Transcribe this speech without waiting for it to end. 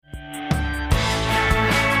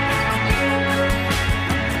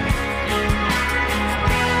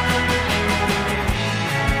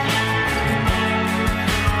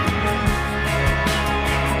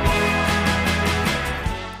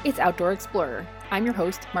Outdoor Explorer. I'm your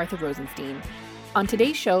host, Martha Rosenstein. On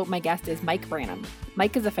today's show, my guest is Mike Branham.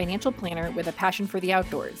 Mike is a financial planner with a passion for the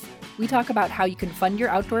outdoors. We talk about how you can fund your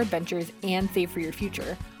outdoor adventures and save for your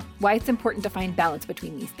future, why it's important to find balance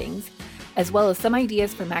between these things, as well as some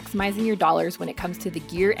ideas for maximizing your dollars when it comes to the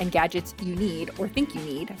gear and gadgets you need or think you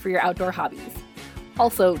need for your outdoor hobbies.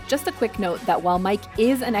 Also, just a quick note that while Mike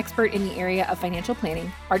is an expert in the area of financial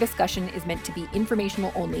planning, our discussion is meant to be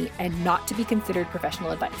informational only and not to be considered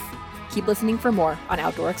professional advice. Keep listening for more on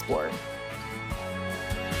Outdoor Explorer.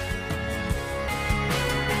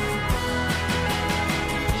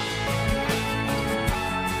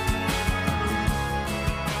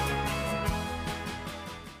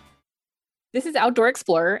 This is Outdoor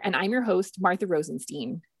Explorer, and I'm your host, Martha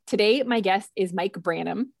Rosenstein. Today, my guest is Mike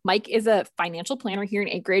Branham. Mike is a financial planner here in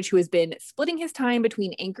Anchorage who has been splitting his time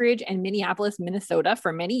between Anchorage and Minneapolis, Minnesota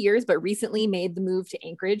for many years, but recently made the move to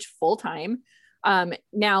Anchorage full time.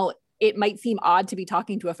 Now, it might seem odd to be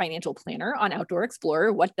talking to a financial planner on Outdoor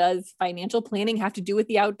Explorer. What does financial planning have to do with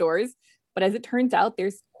the outdoors? But as it turns out,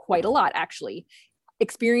 there's quite a lot, actually.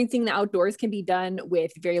 Experiencing the outdoors can be done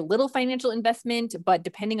with very little financial investment, but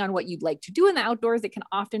depending on what you'd like to do in the outdoors, it can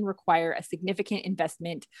often require a significant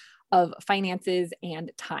investment of finances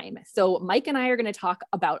and time. So Mike and I are going to talk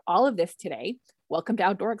about all of this today. Welcome to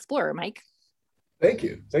Outdoor Explorer, Mike. Thank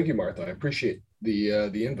you. Thank you, Martha. I appreciate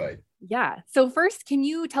the invite. Yeah. So first, can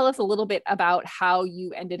you tell us a little bit about how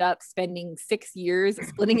you ended up spending 6 years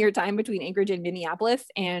splitting your time between Anchorage and Minneapolis,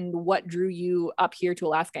 and what drew you up here to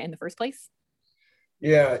Alaska in the first place?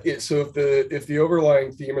 Yeah. So if the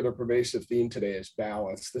overlying theme or the pervasive theme today is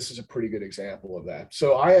balance, this is a pretty good example of that.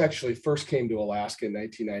 So I actually first came to Alaska in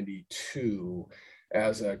 1992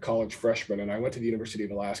 as a college freshman, and I went to the University of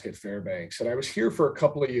Alaska at Fairbanks. And I was here for a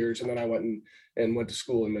couple of years, and then I went to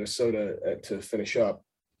school in Minnesota to finish up.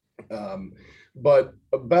 But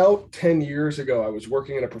about 10 years ago, I was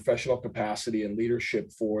working in a professional capacity and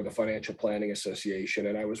leadership for the Financial Planning Association,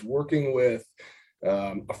 and I was working with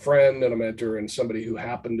a friend and a mentor and somebody who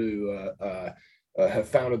happened to have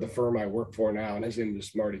founded the firm I work for now, and his name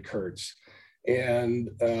is Marty Kurtz.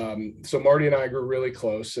 And so Marty and I grew really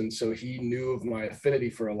close, and so he knew of my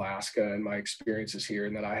affinity for Alaska and my experiences here,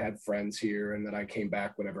 and that I had friends here, and that I came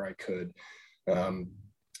back whenever I could.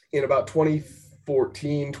 In about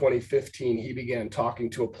 2014, 2015, he began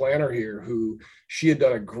talking to a planner here who she had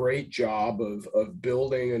done a great job of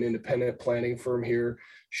building an independent planning firm here.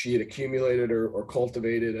 She had accumulated or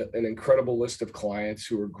cultivated an incredible list of clients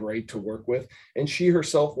who were great to work with. And she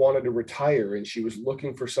herself wanted to retire, and she was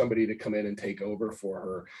looking for somebody to come in and take over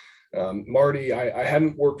for her. Marty, I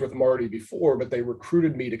hadn't worked with Marty before, but they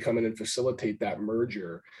recruited me to come in and facilitate that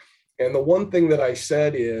merger. And the one thing that I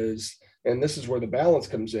said is, and this is where the balance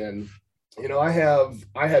comes in, you know, I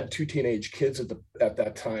had 2 teenage kids at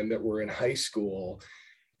that time that were in high school.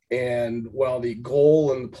 And while the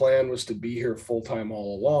goal and the plan was to be here full time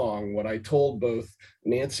all along, what I told both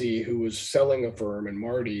Nancy, who was selling a firm, and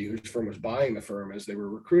Marty, whose firm was buying the firm as they were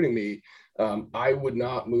recruiting me, I would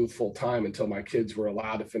not move full time until my kids were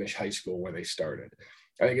allowed to finish high school where they started.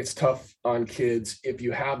 I think it's tough on kids, if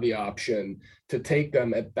you have the option, to take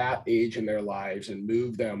them at that age in their lives and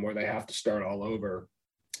move them where they have to start all over.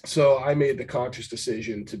 So I made the conscious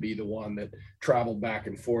decision to be the one that traveled back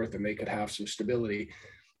and forth, and they could have some stability.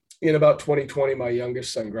 In about 2020, my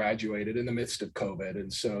youngest son graduated in the midst of COVID.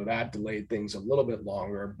 And so that delayed things a little bit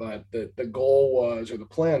longer, but the goal was, or the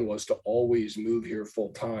plan was, to always move here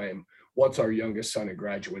full time once our youngest son had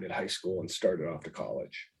graduated high school and started off to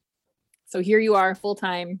college. So here you are full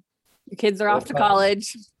time. Your kids are off to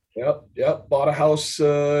college. Yep. Bought a house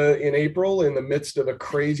in April in the midst of a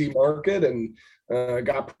crazy market, and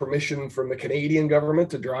got permission from the Canadian government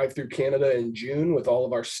to drive through Canada in June with all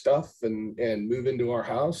of our stuff and move into our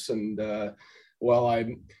house. And we're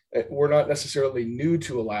not necessarily new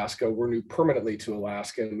to Alaska, we're new permanently to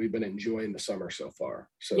Alaska, and we've been enjoying the summer so far.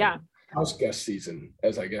 So yeah, house guest season,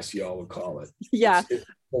 as I guess y'all would call it. Yeah, it's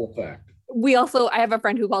full effect. I have a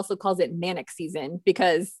friend who also calls it manic season,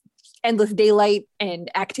 because endless daylight and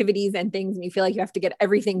activities and things, and you feel like you have to get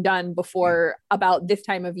everything done before about this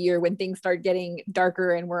time of year when things start getting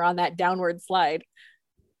darker and we're on that downward slide.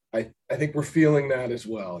 I think we're feeling that as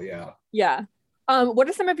well. Yeah. What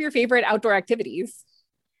are some of your favorite outdoor activities?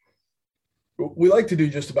 We like to do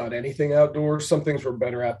just about anything outdoors. Some things we're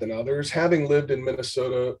better at than others. Having lived in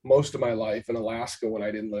Minnesota most of my life, and Alaska when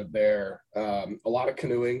I didn't live there, a lot of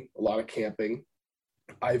canoeing, a lot of camping.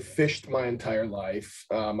 I've fished my entire life.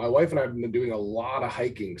 My wife and I have been doing a lot of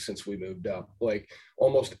hiking since we moved up. Like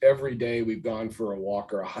almost every day we've gone for a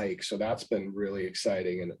walk or a hike. So that's been really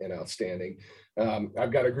exciting and outstanding.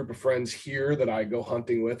 I've got a group of friends here that I go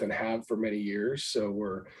hunting with and have for many years. So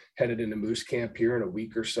we're headed into moose camp here in a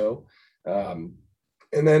week or so.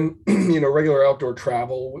 And then, regular outdoor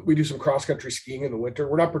travel. We do some cross country skiing in the winter.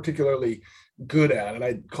 We're not particularly good at it.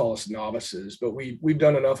 I'd call us novices, but we've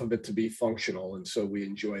done enough of it to be functional. And so we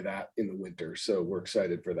enjoy that in the winter. So we're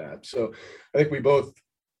excited for that. So I think we both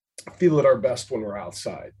feel at our best when we're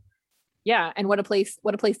outside. Yeah. And what a place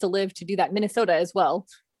to live to do that. Minnesota as well.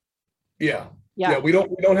 Yeah. We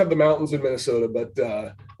don't have the mountains in Minnesota,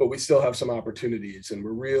 but we still have some opportunities, and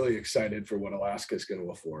we're really excited for what Alaska is going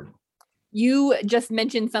to afford. You just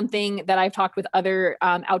mentioned something that I've talked with other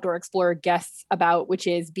Outdoor Explorer guests about, which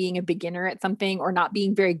is being a beginner at something, or not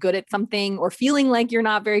being very good at something, or feeling like you're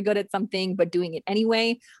not very good at something, but doing it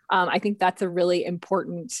anyway. I think that's a really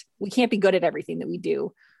important, we can't be good at everything that we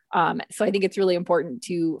do. So I think it's really important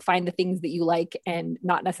to find the things that you like and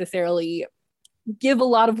not necessarily give a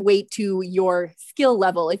lot of weight to your skill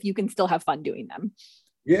level if you can still have fun doing them.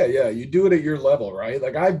 Yeah. You do it at your level, right?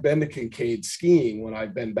 Like I've been to Kincaid skiing when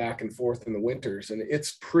I've been back and forth in the winters, and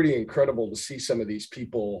it's pretty incredible to see some of these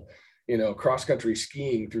people, cross country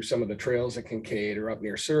skiing through some of the trails at Kincaid or up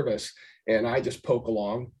near Service. And I just poke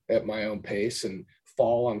along at my own pace and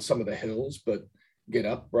fall on some of the hills, but get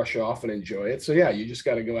up, brush off, and enjoy it. So yeah, you just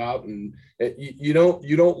got to go out, and you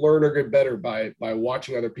don't learn or get better by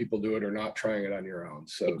watching other people do it or not trying it on your own.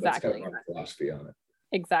 So exactly. That's kind of my philosophy on it.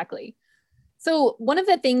 Exactly. So one of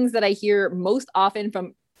the things that I hear most often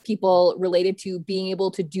from people related to being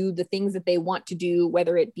able to do the things that they want to do,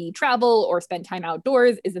 whether it be travel or spend time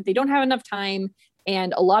outdoors, is that they don't have enough time.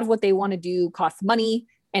 And a lot of what they want to do costs money.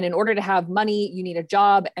 And in order to have money, you need a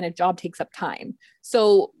job, and a job takes up time.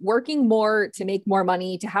 So working more to make more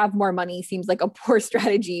money, to have more money, seems like a poor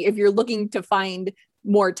strategy if you're looking to find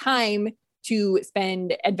more time to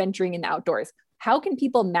spend adventuring in the outdoors. How can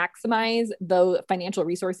people maximize the financial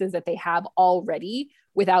resources that they have already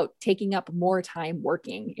without taking up more time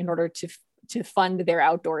working in order to fund their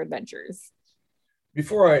outdoor adventures?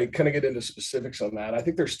 Before I kind of get into specifics on that, I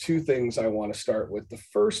think there's two things I want to start with. The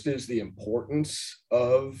first is the importance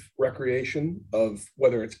of recreation, of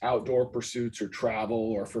whether it's outdoor pursuits or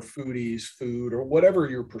travel, or for foodies, food, or whatever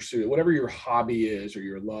your pursuit, whatever your hobby is, or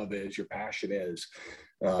your love is, your passion is.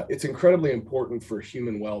 It's incredibly important for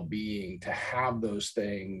human well-being to have those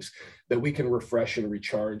things that we can refresh and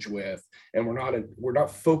recharge with, and we're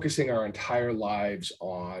not focusing our entire lives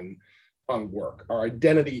on work. Our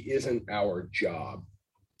identity isn't our job.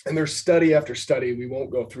 And there's study after study. We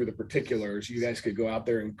won't go through the particulars. You guys could go out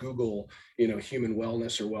there and Google, human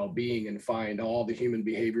wellness or well-being, and find all the human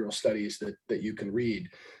behavioral studies that you can read.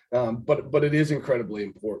 But it is incredibly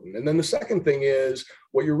important. And then the second thing is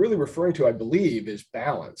what you're really referring to, I believe, is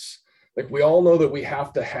balance. Like we all know that we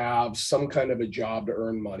have to have some kind of a job to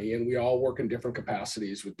earn money, and we all work in different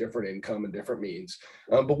capacities with different income and different means.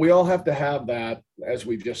 But we all have to have that, as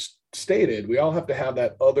we've just stated, we all have to have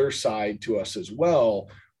that other side to us as well,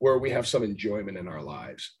 where we have some enjoyment in our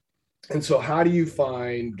lives. And so how do you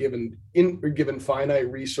find, given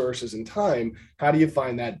finite resources and time, how do you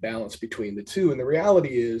find that balance between the two? And the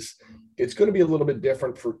reality is it's going to be a little bit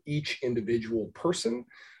different for each individual person,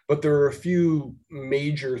 but there are a few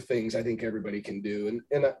major things I think everybody can do.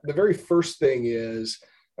 And the very first thing is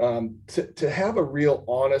to have a real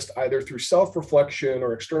honest, either through self-reflection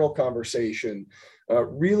or external conversation,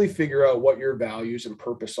 really figure out what your values and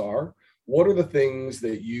purpose are. What are the things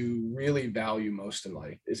that you really value most in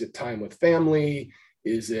life? Is it time with family?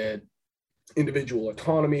 Is it individual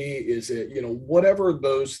autonomy? Is it, whatever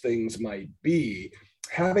those things might be?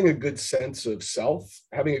 Having a good sense of self,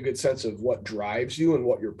 having a good sense of what drives you and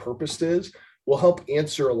what your purpose is, will help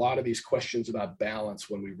answer a lot of these questions about balance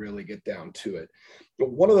when we really get down to it.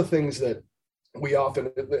 But one of the things that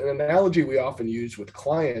an analogy we often use with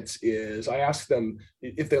clients is I ask them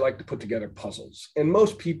if they like to put together puzzles. And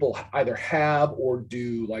most people either have or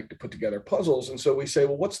do like to put together puzzles. And so we say,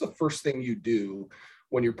 well, what's the first thing you do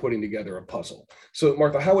when you're putting together a puzzle? So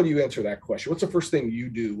Martha, how would you answer that question? What's the first thing you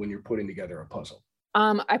do when you're putting together a puzzle?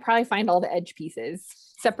 I probably find all the edge pieces,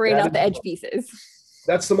 separate out the edge pieces.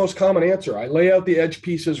 That's the most common answer. I lay out the edge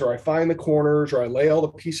pieces, or I find the corners, or I lay all the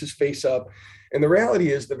pieces face up. And the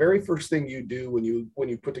reality is the very first thing you do when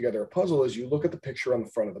you put together a puzzle is you look at the picture on the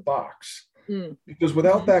front of the box. Because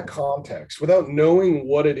without that context, without knowing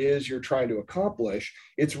what it is you're trying to accomplish,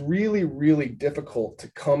 it's really, really difficult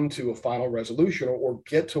to come to a final resolution or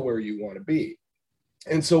get to where you want to be.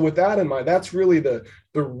 And so with that in mind, that's really the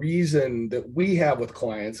reason that we have with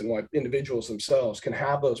clients, and why individuals themselves can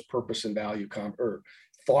have those purpose and value or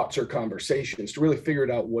thoughts or conversations to really figure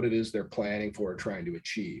it out what it is they're planning for or trying to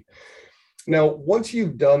achieve. Now, once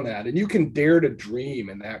you've done that, and you can dare to dream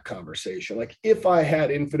in that conversation, like, if I had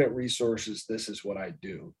infinite resources, this is what I'd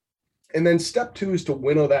do. And then step two is to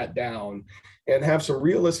winnow that down and have some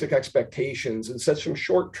realistic expectations and set some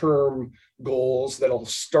short-term goals that'll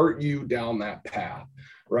start you down that path,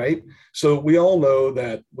 right? So we all know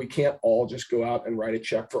that we can't all just go out and write a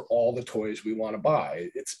check for all the toys we want to buy.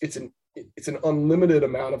 It's an unlimited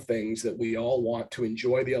amount of things that we all want to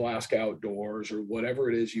enjoy the Alaska outdoors or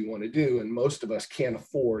whatever it is you want to do. And most of us can't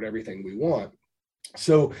afford everything we want.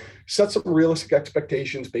 So set some realistic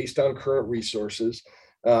expectations based on current resources.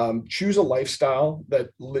 Choose a lifestyle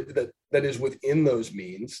that is within those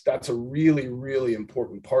means. That's a really, really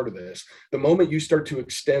important part of this. The moment you start to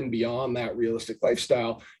extend beyond that realistic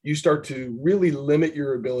lifestyle, you start to really limit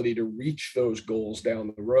your ability to reach those goals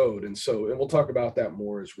down the road. And we'll talk about that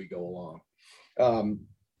more as we go along.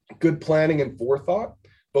 Good planning and forethought,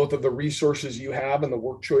 both of the resources you have and the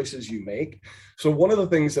work choices you make. So one of the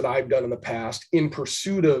things that I've done in the past in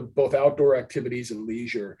pursuit of both outdoor activities and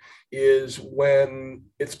leisure is, when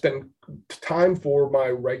it's been time for my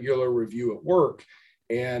regular review at work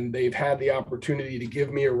and they've had the opportunity to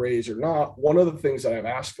give me a raise or not, one of the things that I've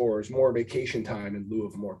asked for is more vacation time in lieu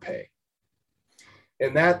of more pay.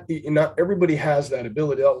 And that, not everybody has that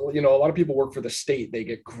ability. You know, a lot of people work for the state. They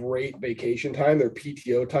get great vacation time. Their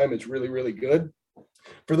PTO time is really, really good.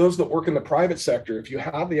 For those that work in the private sector, if you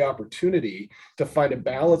have the opportunity to find a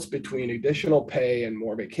balance between additional pay and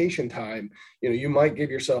more vacation time, you know, you might give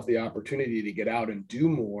yourself the opportunity to get out and do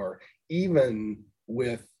more, even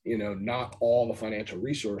with, you know, not all the financial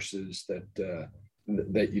resources that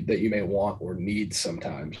you may want or need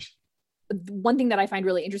sometimes. One thing that I find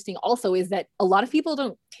really interesting also is that a lot of people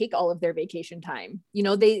don't take all of their vacation time. You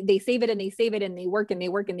know, they save it and they save it and they work and they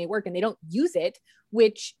work and they work and they don't use it,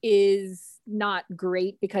 which is not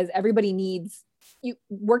great, because everybody needs you.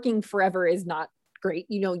 Working forever is not great.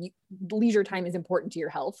 You know, leisure time is important to your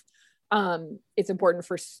health. It's important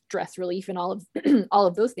for stress relief and all of all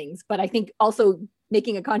of those things. But I think also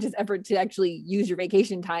making a conscious effort to actually use your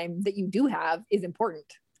vacation time that you do have is important.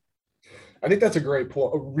 I think that's a great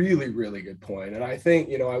point, a really, really good point. And I think,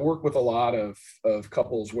 you know, I work with a lot of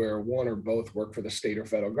couples where one or both work for the state or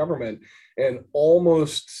federal government, and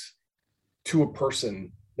almost to a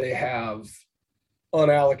person, they have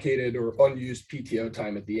unallocated or unused PTO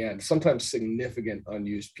time at the end, sometimes significant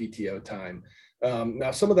unused PTO time. Now,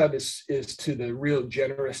 some of that is to the real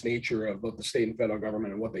generous nature of both the state and federal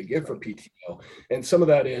government and what they give for PTO. And some of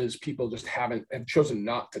that is people just have chosen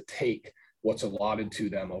not to take what's allotted to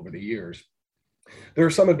them over the years. There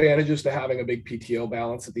are some advantages to having a big PTO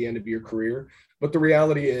balance at the end of your career, but the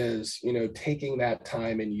reality is, you know, taking that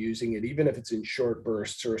time and using it, even if it's in short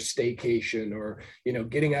bursts or a staycation, or, you know,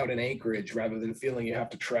 getting out in Anchorage rather than feeling you have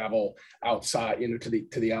to travel outside, you know, to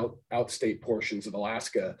the outstate portions of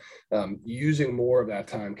Alaska, using more of that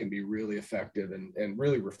time can be really effective and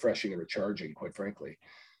really refreshing and recharging, quite frankly.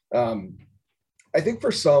 I think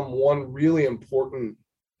for some, one really important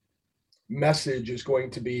message is going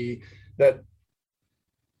to be that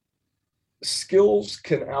skills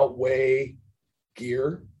can outweigh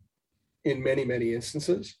gear in many, many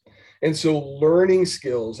instances. And so learning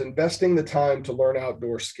skills, investing the time to learn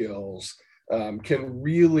outdoor skills, can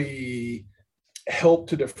really help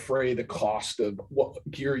to defray the cost of what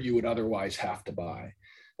gear you would otherwise have to buy.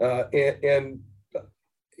 And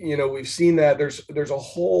you know, we've seen that there's a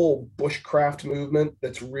whole bushcraft movement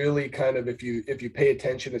that's really kind of, if you pay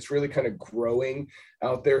attention, it's really kind of growing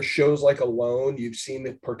out there. Shows like Alone, you've seen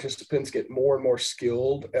the participants get more and more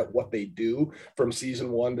skilled at what they do from season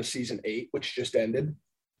 1 to season 8, which just ended.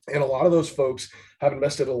 And a lot of those folks have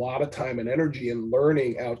invested a lot of time and energy in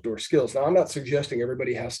learning outdoor skills. Now, I'm not suggesting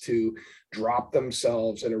everybody has to drop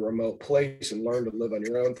themselves in a remote place and learn to live on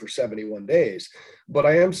your own for 71 days. But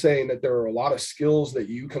I am saying that there are a lot of skills that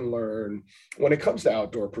you can learn when it comes to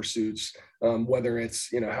outdoor pursuits, whether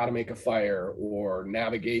it's, you know, how to make a fire or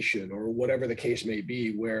navigation or whatever the case may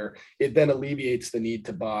be, where it then alleviates the need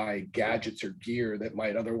to buy gadgets or gear that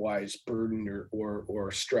might otherwise burden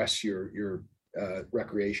or stress your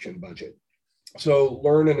recreation budget. So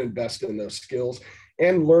learn and invest in those skills,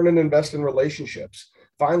 and learn and invest in relationships.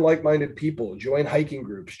 Find like-minded people, join hiking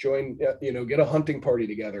groups, get a hunting party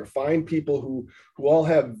together, find people who all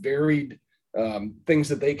have varied things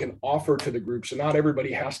that they can offer to the group. So not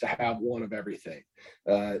everybody has to have one of everything.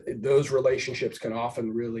 Those relationships can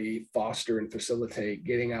often really foster and facilitate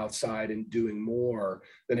getting outside and doing more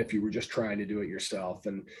than if you were just trying to do it yourself.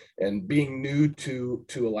 And being new to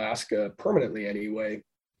Alaska permanently anyway,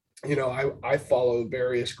 I follow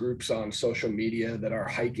various groups on social media that are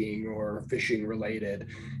hiking or fishing related,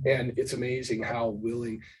 and it's amazing how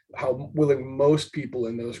willing most people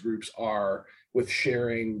in those groups are with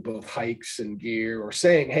sharing both hikes and gear, or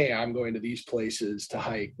saying, hey, I'm going to these places to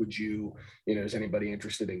hike. Would you, is anybody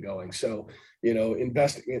interested in going? So,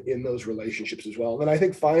 investing in those relationships as well. And then I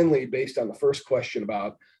think finally, based on the first question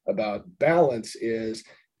about balance, is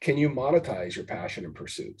can you monetize your passion and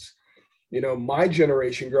pursuits? My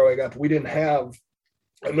generation growing up, we didn't have,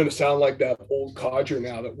 I'm going to sound like that old codger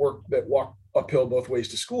now that walked uphill both ways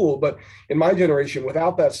to school. But in my generation,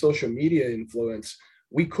 without that social media influence,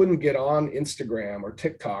 we couldn't get on Instagram or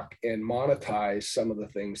TikTok and monetize some of the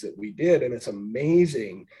things that we did. And it's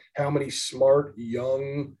amazing how many smart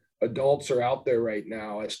young adults are out there right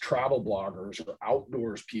now as travel bloggers or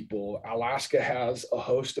outdoors people. Alaska has a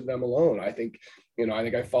host of them alone. I think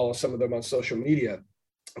I follow some of them on social media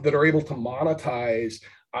that are able to monetize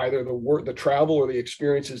either the travel or the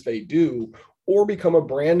experiences they do, or become a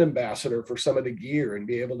brand ambassador for some of the gear and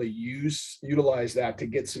be able to utilize that to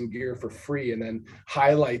get some gear for free and then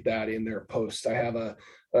highlight that in their posts. I have an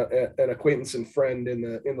acquaintance and friend in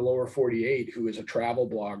the lower 48 who is a travel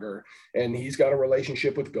blogger, and he's got a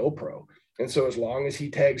relationship with GoPro. And so as long as he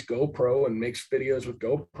tags GoPro and makes videos with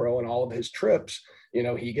GoPro on all of his trips,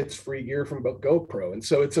 he gets free gear from GoPro. And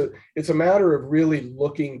so it's a matter of really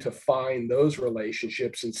looking to find those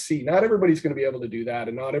relationships and see. Not everybody's going to be able to do that,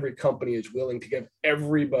 and not every company is willing to give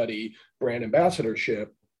everybody brand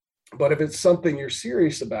ambassadorship. But if it's something you're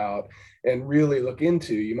serious about and really look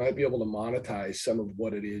into, you might be able to monetize some of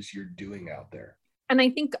what it is you're doing out there. And I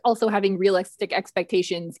think also having realistic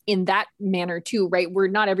expectations in that manner too, right? Where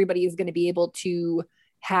not everybody is going to be able to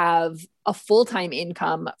have a full-time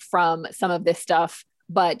income from some of this stuff,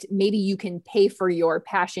 but maybe you can pay for your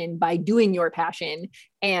passion by doing your passion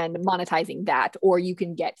and monetizing that, or you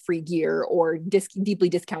can get free gear or deeply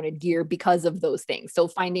discounted gear because of those things. So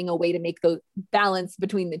finding a way to make the balance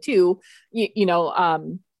between the two,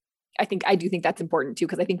 I do think that's important too,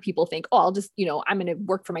 because I think people think, oh, I'll just, I'm going to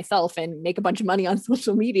work for myself and make a bunch of money on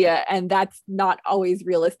social media. And that's not always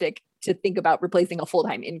realistic to think about replacing a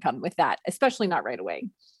full-time income with that, especially not right away.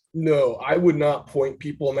 No, I would not point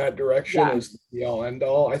people in that direction as the all end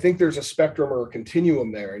all. I think there's a spectrum or a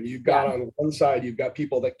continuum there. And you've got on one side, you've got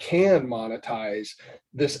people that can monetize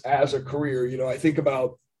this as a career. I think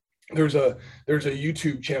about there's a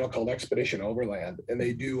YouTube channel called Expedition Overland, and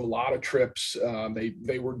they do a lot of trips. They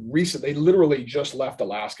literally just left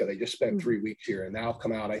Alaska. They just spent 3 weeks here, and now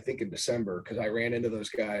come out, I think, in December, because I ran into those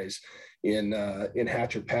guys in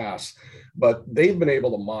Hatchet Pass. But they've been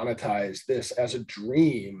able to monetize this as a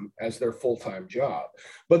dream, as their full-time job.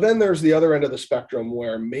 But then there's the other end of the spectrum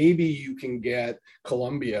where maybe you can get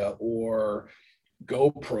Columbia or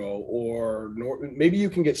GoPro, or maybe you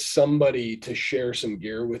can get somebody to share some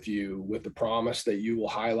gear with you with the promise that you will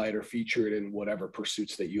highlight or feature it in whatever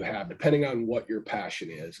pursuits that you have, depending on what your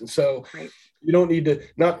passion is. And so you don't need to,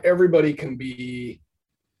 not everybody can be,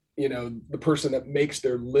 the person that makes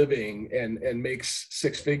their living and makes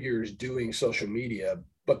 6 figures doing social media,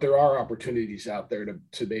 but there are opportunities out there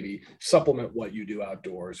to maybe supplement what you do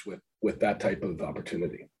outdoors with that type of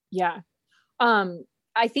opportunity. Yeah.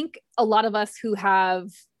 I think a lot of us who have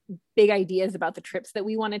big ideas about the trips that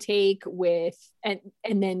we want to take and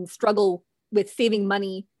then struggle with saving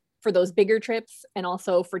money for those bigger trips, and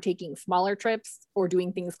also for taking smaller trips or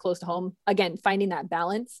doing things close to home. Again, finding that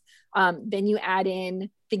balance. Then you add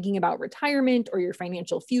in thinking about retirement or your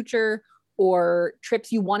financial future, or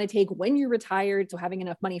trips you want to take when you're retired. So having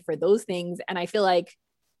enough money for those things. And I feel like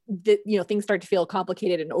things start to feel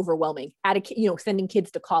complicated and overwhelming. Sending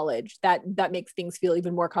kids to college, that makes things feel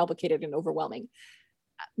even more complicated and overwhelming.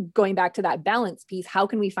 Going back to that balance piece, how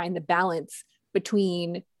can we find the balance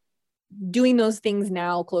between doing those things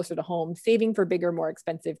now closer to home, saving for bigger, more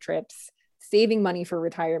expensive trips, saving money for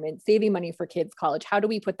retirement, saving money for kids' college? How do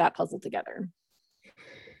we put that puzzle together?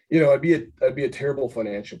 I'd be a terrible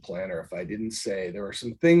financial planner if I didn't say there are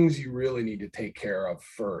some things you really need to take care of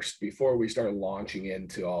first before we start launching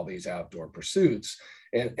into all these outdoor pursuits.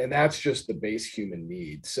 And that's just the base human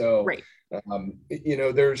need. So,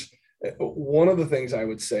 there's one of the things I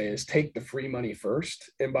would say is take the free money first.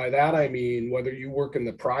 And by that, I mean, whether you work in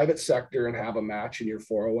the private sector and have a match in your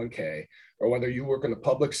 401k, or whether you work in the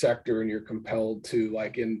public sector and you're compelled to,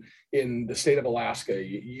 like in the state of Alaska,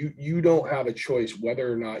 you don't have a choice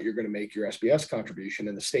whether or not you're going to make your SBS contribution,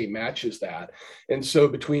 and the state matches that. And so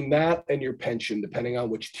between that and your pension, depending on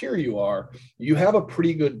which tier you are, you have a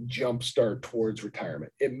pretty good jump start towards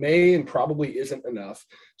retirement. It may and probably isn't enough,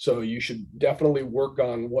 so you should definitely work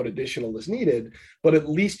on what additional is needed, but at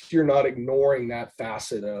least you're not ignoring that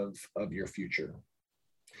facet of your future.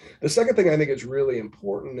 The second thing I think is really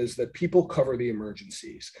important is that people cover the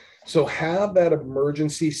emergencies. So have that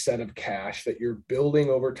emergency set of cash that you're building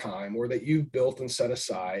over time, or that you've built and set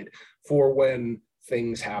aside for when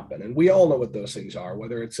things happen. And we all know what those things are,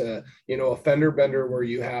 whether it's a fender bender where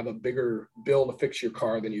you have a bigger bill to fix your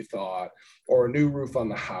car than you thought, or a new roof on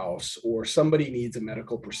the house, or somebody needs a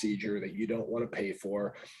medical procedure that you don't want to pay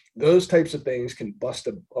for. Those types of things can bust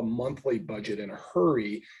a monthly budget in a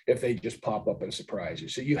hurry if they just pop up and surprise you.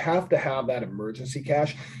 So you have to have that emergency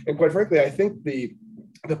cash. And quite frankly, I think the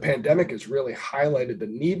pandemic has really highlighted the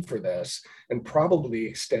need for this and probably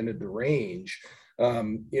extended the range.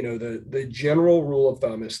 The general rule of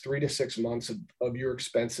thumb is 3 to 6 months of your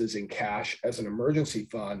expenses in cash as an emergency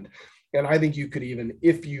fund. And I think you could even,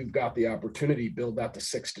 if you've got the opportunity, build that to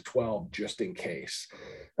 6 to 12 just in case.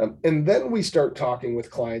 And then we start talking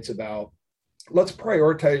with clients about, let's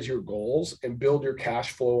prioritize your goals and build your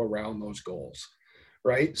cash flow around those goals,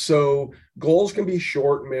 right? So goals can be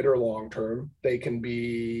short, mid, or long term. They can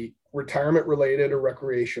be retirement related or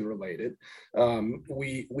recreation related.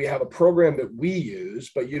 We have a program that we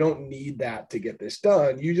use, but you don't need that to get this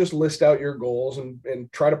done. You just list out your goals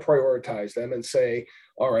and try to prioritize them and say,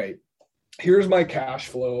 all right, here's my cash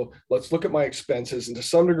flow. Let's look at my expenses. And to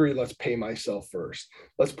some degree, let's pay myself first.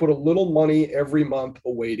 Let's put a little money every month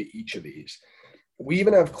away to each of these. We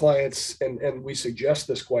even have clients, and we suggest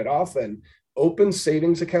this quite often, open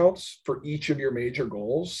savings accounts for each of your major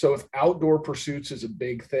goals. So if outdoor pursuits is a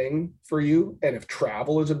big thing for you, and if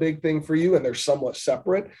travel is a big thing for you, and they're somewhat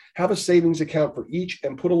separate, have a savings account for each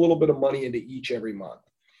and put a little bit of money into each every month.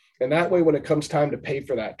 And that way, when it comes time to pay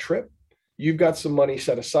for that trip, you've got some money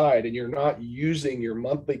set aside and you're not using your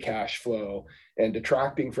monthly cash flow and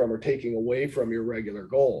detracting from or taking away from your regular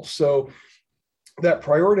goals. So that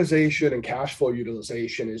prioritization and cash flow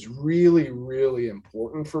utilization is really, really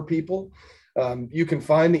important for people. You can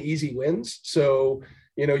find the easy wins. So,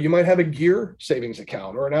 you might have a gear savings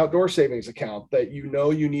account or an outdoor savings account that you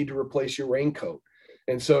need to replace your raincoat.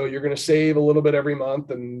 And so you're going to save a little bit every month,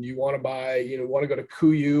 and you want to buy, want to go to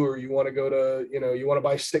Kuyu, or you want to go to, you want to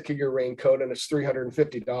buy stick gear raincoat, and it's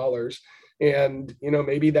 $350. And,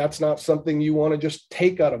 maybe that's not something you want to just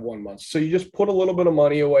take out of 1 month. So you just put a little bit of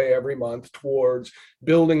money away every month towards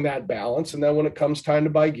building that balance. And then when it comes time to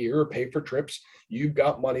buy gear or pay for trips, you've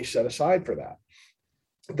got money set aside for that.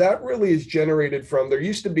 That really is generated from, there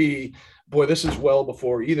used to be, boy, this is well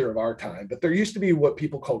before either of our time, but there used to be what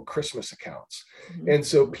people called Christmas accounts. Mm-hmm. And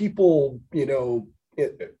so people, in the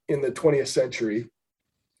 20th century,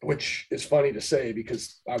 which is funny to say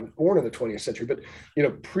because I was born in the 20th century, but,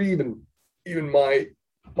 even my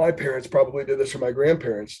parents probably did this, or my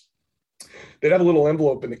grandparents, they'd have a little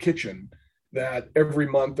envelope in the kitchen that every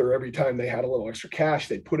month or every time they had a little extra cash,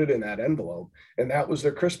 they'd put it in that envelope, and that was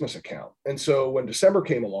their Christmas account. And so when December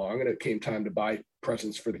came along and it came time to buy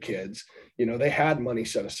presents for the kids, they had money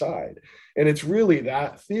set aside. And it's really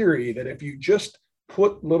that theory that if you just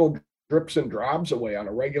put little drips and drabs away on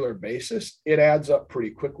a regular basis, it adds up pretty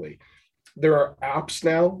quickly. There are apps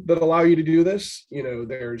now that allow you to do this.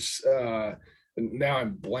 There's now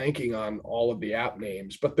I'm blanking on all of the app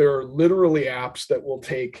names, but there are literally apps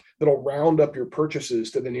that'll round up your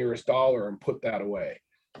purchases to the nearest dollar and put that away.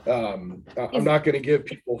 I'm not going to give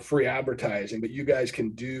people free advertising, but you guys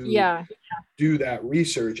can do that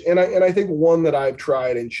research. And I think one that I've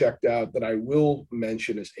tried and checked out that I will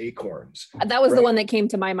mention is Acorns. That was the one that came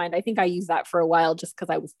to my mind. I think I used that for a while just because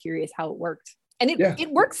I was curious how it worked. And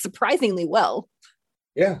it works surprisingly well.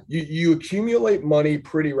 Yeah, you accumulate money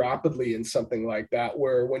pretty rapidly in something like that,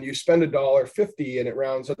 where when you spend $1.50 and it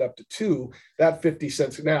rounds it up to $2, that 50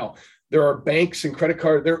 cents. Now, there are banks and credit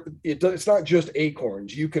card. It's not just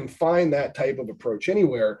Acorns. You can find that type of approach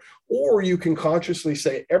anywhere, or you can consciously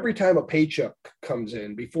say, every time a paycheck comes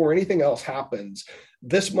in, before anything else happens,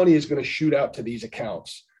 this money is going to shoot out to these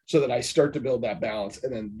accounts so that I start to build that balance.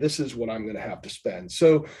 And then this is what I'm going to have to spend.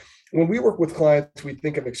 So when we work with clients, we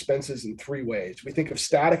think of expenses in 3 ways. We think of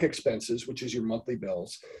static expenses, which is your monthly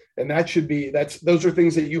bills. And those are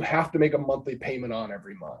things that you have to make a monthly payment on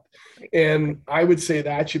every month. And I would say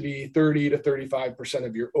that should be 30 to 35%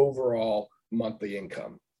 of your overall monthly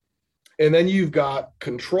income. And then you've got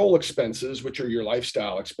control expenses, which are your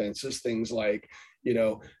lifestyle expenses, things like,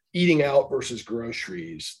 eating out versus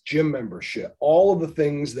groceries, gym membership, all of the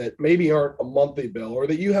things that maybe aren't a monthly bill, or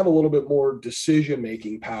that you have a little bit more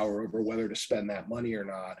decision-making power over whether to spend that money or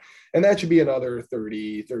not. And that should be another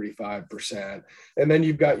 30, 35%. And then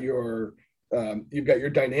you've got your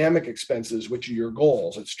dynamic expenses, which are your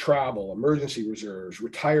goals. It's travel, emergency reserves,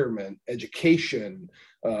 retirement, education,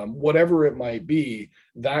 whatever it might be.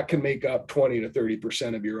 That can make up 20 to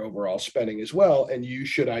 30% of your overall spending as well. And you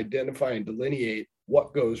should identify and delineate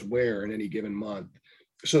what goes where in any given month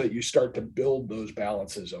so that you start to build those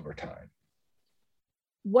balances over time.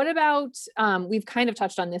 What about, we've kind of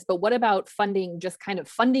touched on this, but what about funding, just kind of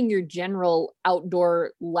funding your general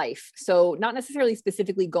outdoor life? So not necessarily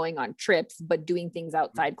specifically going on trips, but doing things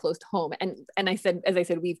outside close to home. And I said, as I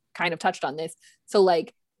said, we've kind of touched on this. So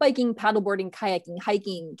like biking, paddleboarding, kayaking,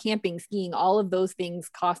 hiking, camping, skiing, all of those things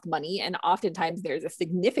cost money. And oftentimes there's a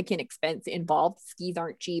significant expense involved. Skis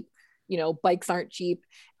aren't cheap. Bikes aren't cheap.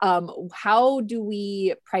 How do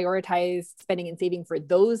we prioritize spending and saving for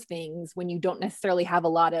those things when you don't necessarily have a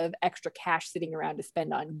lot of extra cash sitting around to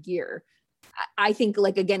spend on gear? I think,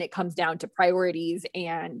 like, again, it comes down to priorities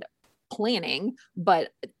and planning, but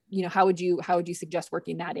how would you suggest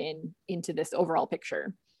working that into this overall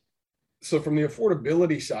picture? So from the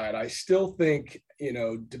affordability side, I still think,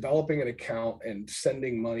 developing an account and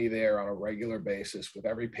sending money there on a regular basis with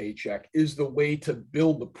every paycheck is the way to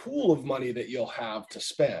build the pool of money that you'll have to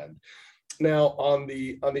spend. Now, on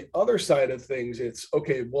the other side of things, it's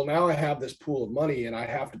okay, well, now I have this pool of money and I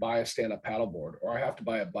have to buy a stand-up paddleboard, or I have to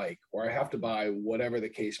buy a bike, or I have to buy whatever the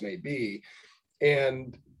case may be.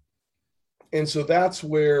 And so that's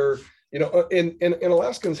where, and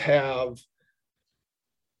Alaskans have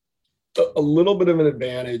a little bit of an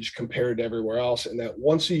advantage compared to everywhere else, in that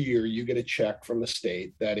once a year you get a check from the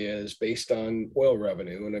state that is based on oil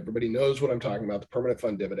revenue, and everybody knows what I'm talking about, the permanent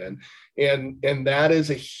fund dividend, and that is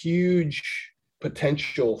a huge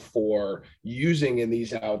potential for using in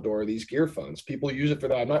these gear funds. People use it for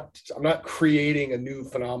that. I'm not creating a new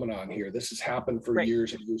phenomenon here. This has happened for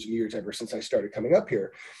years and years and years, ever since I started coming up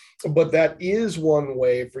here. But that is one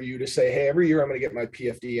way for you to say, hey, every year I'm going to get my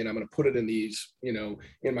PFD and I'm going to put it in these, in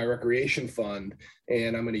my recreation fund,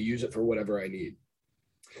 and I'm going to use it for whatever I need.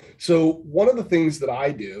 So one of the things that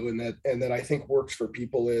I do, and that I think works for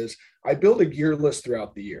people, is I build a gear list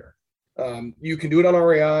throughout the year. You can do it on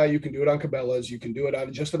REI, you can do it on Cabela's, you can do it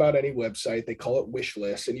on just about any website. They call it wish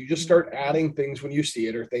lists, and you just start adding things when you see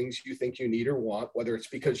it, or things you think you need or want, whether it's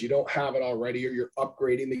because you don't have it already or you're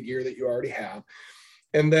upgrading the gear that you already have.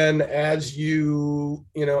 And then as you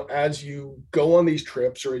go on these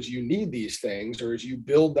trips, or as you need these things, or as you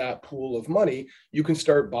build that pool of money, you can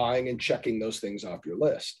start buying and checking those things off your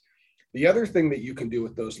list. The other thing that you can do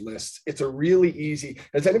with those lists, it's a really easy.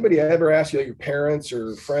 Has anybody ever asked you, like your parents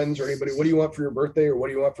or friends or anybody, what do you want for your birthday, or what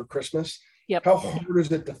do you want for Christmas? Yep. How hard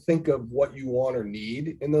is it to think of what you want or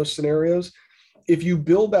need in those scenarios? If you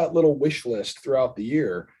build that little wish list throughout the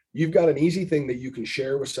year, you've got an easy thing that you can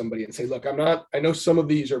share with somebody and say, look, I know some of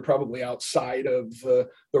these are probably outside of the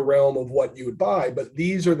realm of what you would buy, but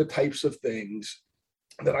these are the types of things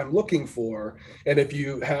that I'm looking for. And if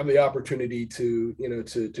you have the opportunity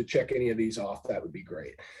to check any of these off, that would be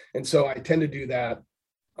great. And so I tend to do that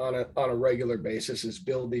on a regular basis, is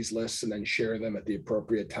build these lists and then share them at the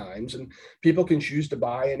appropriate times. And people can choose to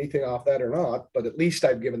buy anything off that or not, but at least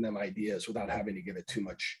I've given them ideas without having to give it too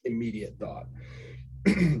much immediate thought.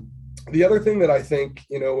 The other thing that I think,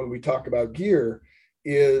 when we talk about gear,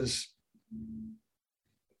 is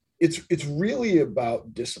it's really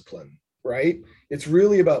about discipline, right? It's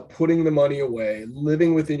really about putting the money away,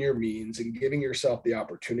 living within your means, and giving yourself the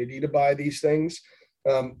opportunity to buy these things.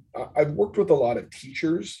 I've worked with a lot of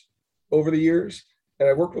teachers over the years, and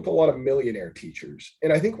I've worked with a lot of millionaire teachers.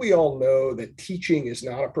 And I think we all know that teaching is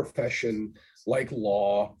not a profession like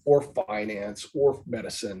law or finance or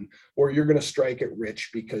medicine, or you're going to strike it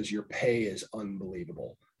rich because your pay is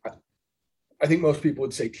unbelievable. I think most people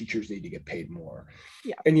would say teachers need to get paid more.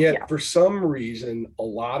 Yeah. And yet, for some reason, a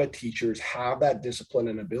lot of teachers have that discipline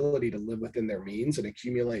and ability to live within their means and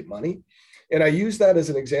accumulate money. And I use that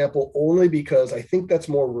as an example only because I think that's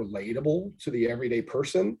more relatable to the everyday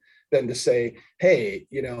person than to say, hey,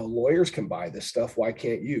 lawyers can buy this stuff, why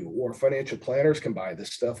can't you? Or financial planners can buy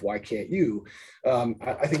this stuff, why can't you?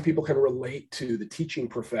 I think people can relate to the teaching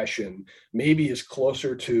profession, maybe is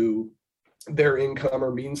closer to their income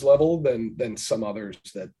or means level than some others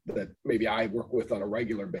that maybe I work with on a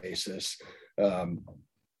regular basis.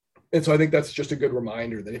 And so I think that's just a good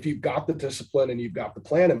reminder that if you've got the discipline and you've got the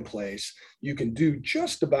plan in place, you can do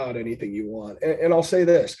just about anything you want. And I'll say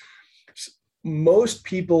this, most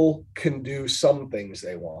people can do some things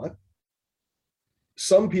they want.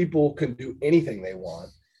 Some people can do anything they want,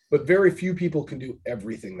 but very few people can do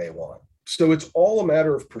everything they want. So it's all a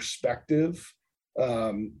matter of perspective,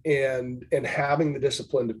 and having the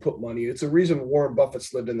discipline to put money. It's a reason Warren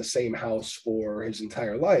Buffett's lived in the same house for his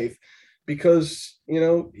entire life, because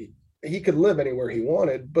he could live anywhere he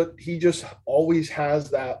wanted, but he just always has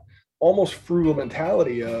that almost frugal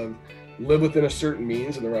mentality of live within a certain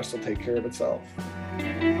means and the rest will take care of itself.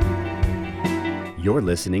 You're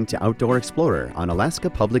listening to Outdoor Explorer on Alaska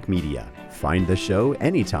Public Media. Find the show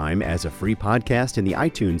anytime as a free podcast in the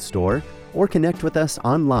iTunes Store, or connect with us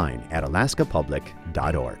online at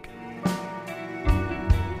alaskapublic.org.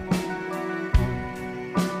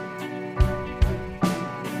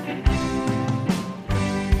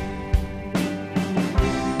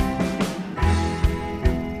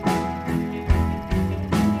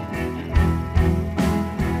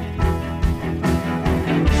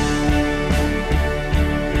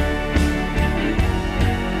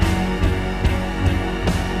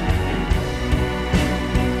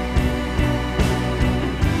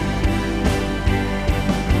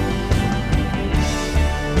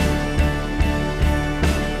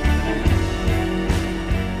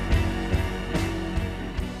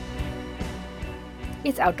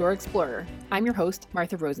 It's Outdoor Explorer. I'm your host,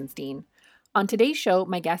 Martha Rosenstein. On today's show,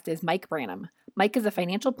 my guest is Mike Branham. Mike is a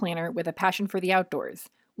financial planner with a passion for the outdoors.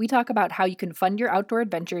 We talk about how you can fund your outdoor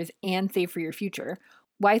adventures and save for your future,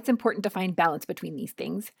 why it's important to find balance between these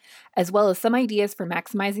things, as well as some ideas for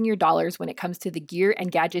maximizing your dollars when it comes to the gear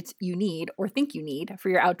and gadgets you need or think you need for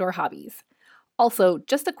your outdoor hobbies. Also,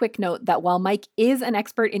 just a quick note that while Mike is an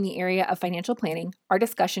expert in the area of financial planning, our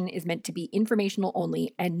discussion is meant to be informational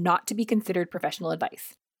only and not to be considered professional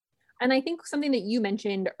advice. And I think something that you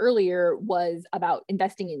mentioned earlier was about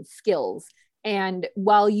investing in skills. And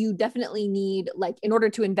while you definitely need, in order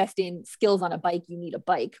to invest in skills on a bike, you need a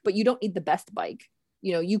bike, but you don't need the best bike.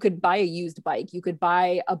 You could buy a used bike, you could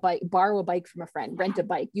buy a bike, borrow a bike from a friend, rent a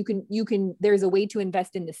bike. There's a way to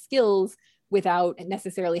invest in the skills without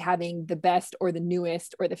necessarily having the best or the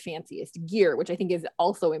newest or the fanciest gear, which I think is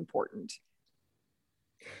also important.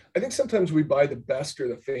 I think sometimes we buy the best or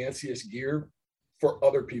the fanciest gear for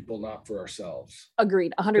other people, not for ourselves.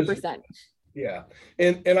 Agreed, 100%. Yeah.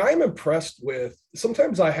 And I'm impressed with,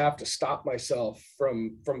 sometimes I have to stop myself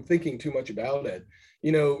from thinking too much about it.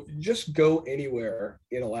 Just go anywhere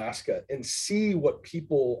in Alaska and see what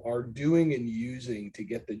people are doing and using to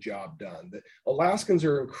get the job done. The Alaskans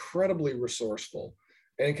are incredibly resourceful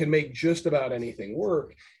and can make just about anything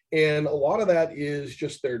work. And a lot of that is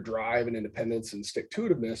just their drive and independence and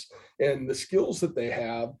stick-to-itiveness and the skills that they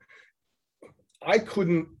have. I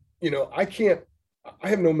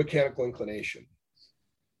have no mechanical inclination.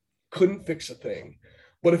 Couldn't fix a thing.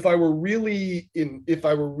 But if I were really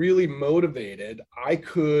motivated, I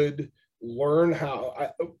could learn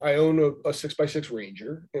how. I own a 6x6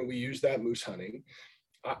 Ranger, and we use that moose hunting.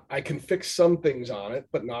 I can fix some things on it,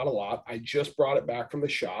 but not a lot. I just brought it back from the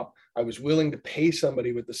shop. I was willing to pay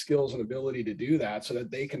somebody with the skills and ability to do that so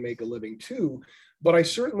that they can make a living too. But I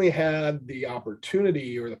certainly had the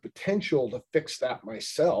opportunity or the potential to fix that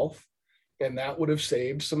myself. And that would have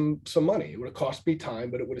saved some money. It would have cost me time,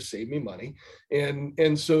 but it would have saved me money.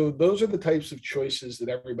 And so those are the types of choices that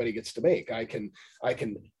everybody gets to make. I can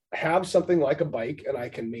have something like a bike and I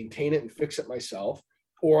can maintain it and fix it myself,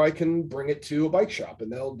 or I can bring it to a bike shop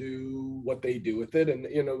and they'll do what they do with it. And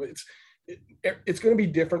it's going to be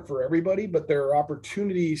different for everybody, but there are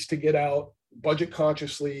opportunities to get out budget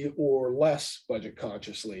consciously or less budget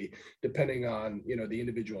consciously, depending on the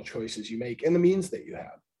individual choices you make and the means that you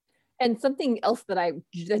have. And something else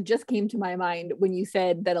that just came to my mind when you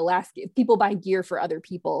said that people buy gear for other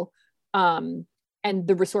people, and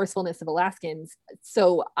the resourcefulness of Alaskans.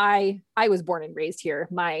 So I was born and raised here.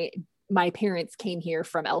 My parents came here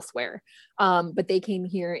from elsewhere, but they came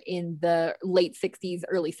here in the late 60s,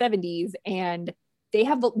 early 70s, and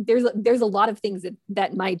there's a lot of things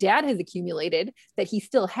that my dad has accumulated that he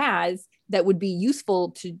still has that would be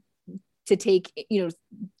useful to take,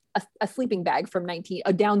 a sleeping bag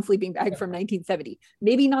a down sleeping bag from 1970,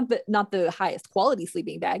 maybe not the highest quality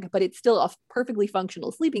sleeping bag, but it's still a perfectly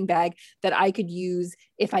functional sleeping bag that I could use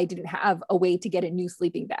if I didn't have a way to get a new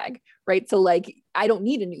sleeping bag. Right. So I don't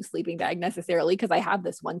need a new sleeping bag necessarily because I have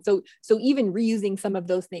this one. So even reusing some of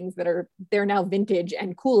those things they're now vintage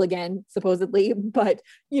and cool again, supposedly, but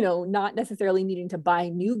not necessarily needing to buy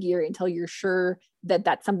new gear until you're sure that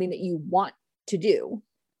that's something that you want to do.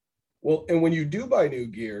 Well, and when you do buy new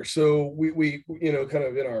gear, so we kind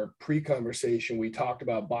of in our pre-conversation, we talked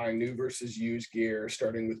about buying new versus used gear,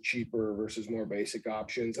 starting with cheaper versus more basic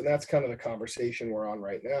options. And that's kind of the conversation we're on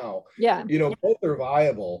right now. Yeah. Both are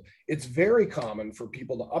viable. It's very common for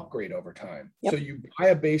people to upgrade over time. Yep. So you buy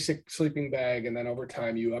a basic sleeping bag, and then over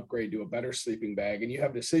time you upgrade to a better sleeping bag, and you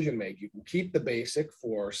have decision make. You can keep the basic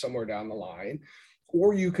for somewhere down the line,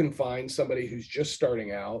 or you can find somebody who's just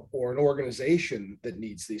starting out or an organization that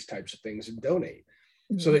needs these types of things and donate,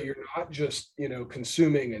 so that you're not just,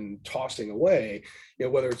 consuming and tossing away,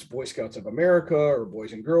 whether it's Boy Scouts of America or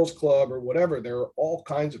Boys and Girls Club or whatever. There are all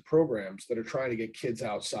kinds of programs that are trying to get kids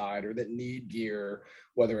outside or that need gear,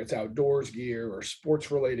 whether it's outdoors gear or sports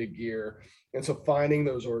related gear. And so finding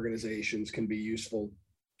those organizations can be useful,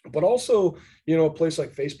 but also, a place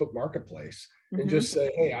like Facebook Marketplace, and just say,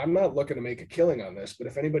 hey, I'm not looking to make a killing on this, but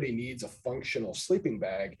if anybody needs a functional sleeping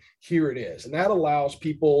bag, here it is. And that allows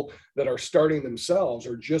people that are starting themselves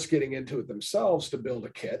or just getting into it themselves to build a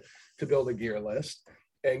kit, to build a gear list,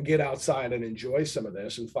 and get outside and enjoy some of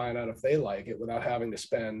this and find out if they like it without having to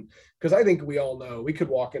spend. Because I think we all know we could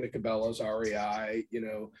walk into Cabela's, REI,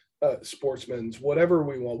 Sportsman's, whatever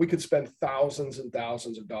we want. We could spend thousands and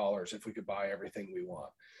thousands of dollars if we could buy everything we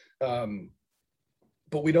want.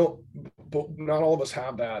 But not all of us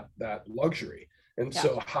have that luxury. And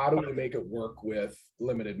so how do we make it work with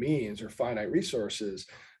limited means or finite resources?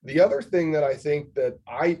 The other thing that I think that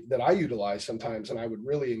I utilize sometimes, and I would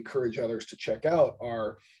really encourage others to check out,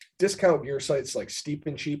 are discount gear sites like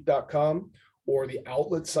steepandcheap.com or the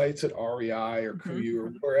outlet sites at REI or KUIU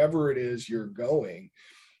or wherever it is you're going,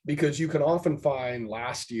 because you can often find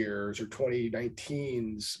last year's or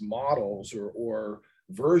 2019's models or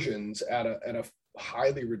versions at a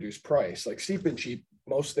highly reduced price. Like Steep and Cheap,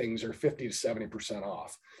 most things are 50 to 70%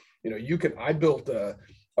 off. I built a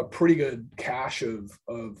pretty good cache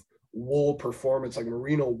of wool performance, like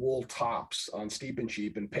merino wool tops on Steep and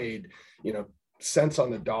Cheap, and paid, cents on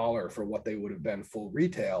the dollar for what they would have been full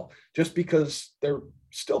retail, just because they're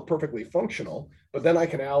still perfectly functional. But then I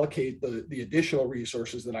can allocate the additional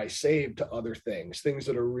resources that I saved to other things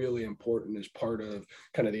that are really important as part of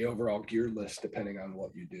kind of the overall gear list, depending on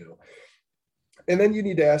what you do. And then you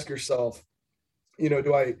need to ask yourself,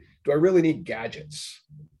 do I really need gadgets?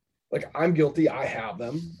 Like, I'm guilty. I have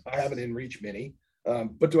them. I have an InReach Mini,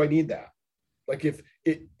 but do I need that? Like,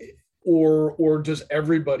 or does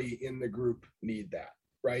everybody in the group need that?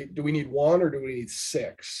 Right? Do we need one or do we need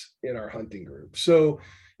 6 in our hunting group? So,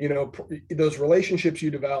 those relationships you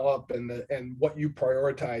develop and what you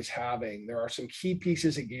prioritize having, there are some key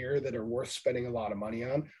pieces of gear that are worth spending a lot of money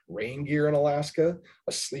on. Rain gear in Alaska,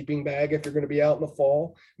 a sleeping bag if you're going to be out in the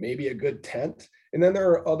fall, maybe a good tent. And then there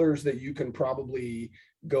are others that you can probably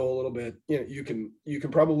go a little bit, you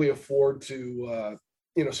can probably afford to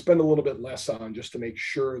spend a little bit less on, just to make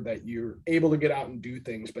sure that you're able to get out and do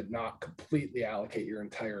things, but not completely allocate your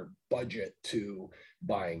entire budget to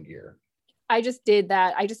buying gear. I just did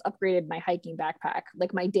that. I just upgraded my hiking backpack,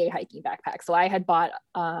 like my day hiking backpack. So I had bought,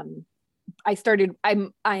 last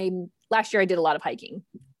year I did a lot of hiking,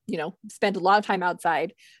 spent a lot of time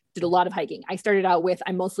outside, did a lot of hiking. I started out with,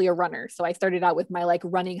 I'm mostly a runner. So I started out with my like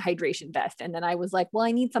running hydration vest. And then I was like, well,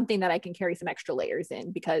 I need something that I can carry some extra layers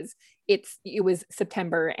in, because it was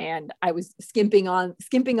September and I was skimping on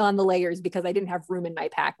the layers because I didn't have room in my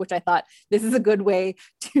pack, which I thought this is a good way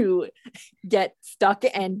to get stuck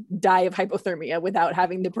and die of hypothermia without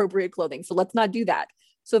having the appropriate clothing. So let's not do that.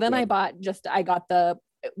 So then I got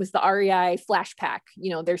it was the REI Flash Pack.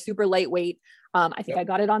 They're super lightweight. I think I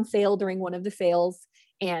got it on sale during one of the sales.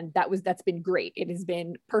 And that's been great. It has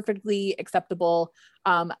been perfectly acceptable.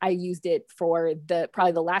 I used it for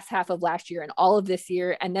probably the last half of last year and all of this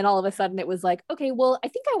year. And then all of a sudden it was like, okay, well, I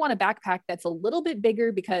think I want a backpack that's a little bit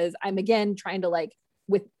bigger, because I'm again trying to,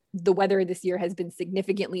 with the weather this year has been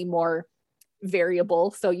significantly more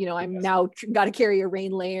variable. So, I'm now got to carry a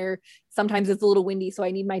rain layer. Sometimes it's a little windy, so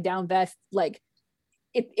I need my down vest.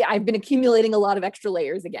 I've been accumulating a lot of extra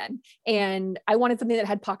layers again, and I wanted something that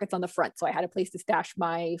had pockets on the front. So I had a place to stash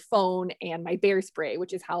my phone and my bear spray,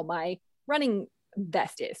 which is how my running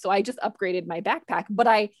vest is. So I just upgraded my backpack,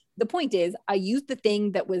 but the point is I used the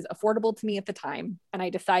thing that was affordable to me at the time. And I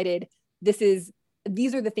decided these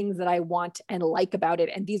are the things that I want and like about it.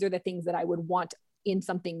 And these are the things that I would want in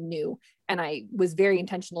something new. And I was very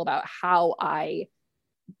intentional about how I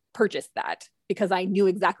purchased that, because I knew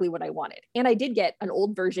exactly what I wanted. And I did get an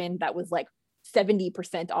old version that was like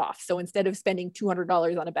 70% off. So instead of spending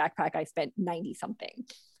 $200 on a backpack, I spent 90 something.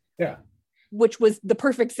 Yeah. Which was the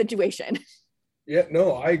perfect situation. Yeah,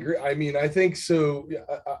 no, I agree. I mean, I think so. Yeah,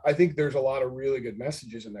 I think there's a lot of really good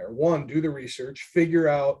messages in there. One, do the research, figure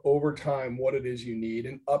out over time what it is you need,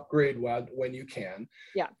 and upgrade when you can.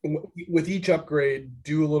 Yeah. With each upgrade,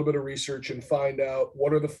 do a little bit of research and find out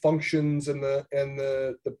what are the functions and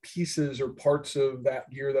the pieces or parts of that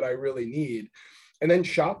gear that I really need, and then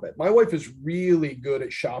shop it. My wife is really good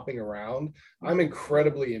at shopping around. I'm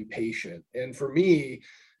incredibly impatient, and for me,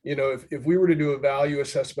 if we were to do a value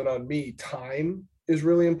assessment on me, time is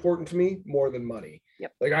really important to me more than money.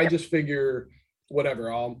 Yep. Like I just figure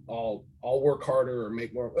whatever, I'll work harder or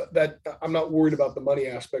make more. That I'm not worried about the money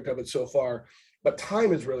aspect of it so far, but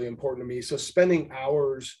time is really important to me. So spending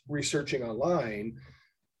hours researching online,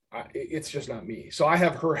 it's just not me. So I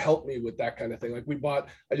have her help me with that kind of thing. Like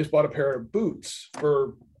I just bought a pair of boots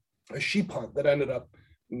for a sheep hunt that ended up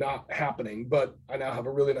not happening, but I now have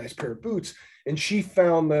a really nice pair of boots, and she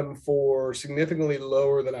found them for significantly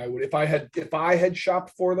lower than I would if I had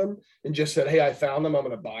shopped for them and just said, hey, I found them, I'm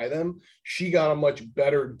going to buy them. She got a much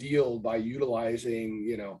better deal by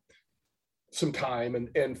utilizing some time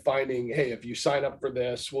and finding, hey, if you sign up for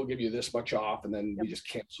this, we'll give you this much off, and then we just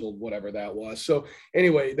canceled whatever that was. So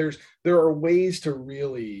anyway, there are ways to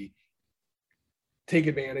really take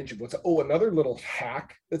advantage of another little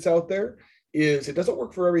hack that's out there is, it doesn't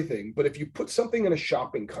work for everything, but if you put something in a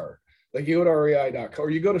shopping cart, like you go to rei.com or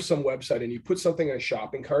you go to some website and you put something in a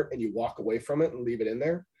shopping cart and you walk away from it and leave it in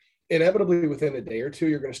there, inevitably within a day or two,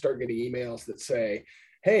 you're going to start getting emails that say,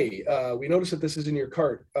 hey, we noticed that this is in your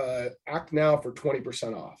cart. Act now for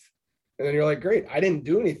 20% off. And then you're like, great, I didn't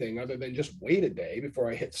do anything other than just wait a day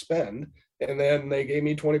before I hit spend. And then they gave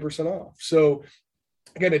me 20% off. So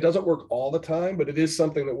again, it doesn't work all the time, but it is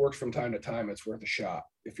something that works from time to time. It's worth a shot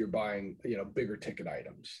if you're buying, bigger ticket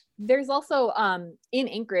items. There's also in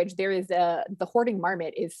Anchorage, there is the Hoarding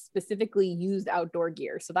Marmot is specifically used outdoor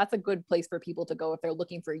gear. So that's a good place for people to go if they're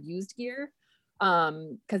looking for used gear.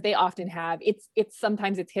 Because they often have, it's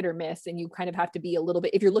sometimes it's hit or miss, and you kind of have to be a little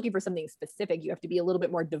bit, if you're looking for something specific, you have to be a little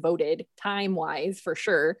bit more devoted time wise for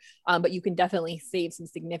sure. But you can definitely save some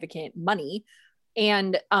significant money.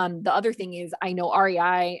 And the other thing is, I know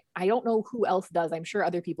REI, I don't know who else does, I'm sure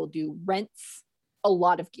other people do, rents a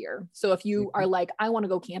lot of gear. So if you are like, I want to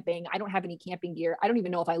go camping, I don't have any camping gear, I don't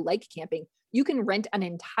even know if I like camping, you can rent an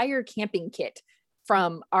entire camping kit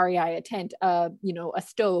from REI, a tent, a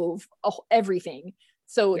stove, everything.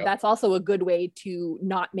 So that's also a good way to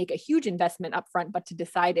not make a huge investment up front, but to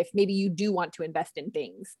decide if maybe you do want to invest in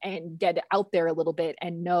things and get out there a little bit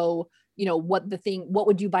and know, what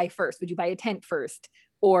would you buy first? Would you buy a tent first?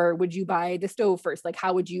 Or would you buy the stove first? Like,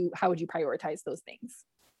 how would you prioritize those things?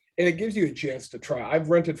 And it gives you a chance to try. I've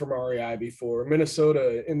rented from REI before.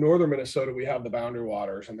 In northern Minnesota, we have the Boundary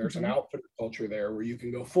Waters, and there's an outfitter culture there where you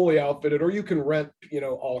can go fully outfitted, or you can rent, a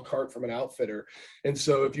la carte from an outfitter. And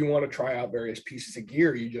so if you want to try out various pieces of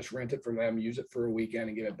gear, you just rent it from them, use it for a weekend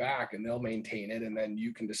and give it back, and they'll maintain it. And then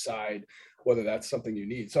you can decide whether that's something you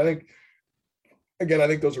need. So I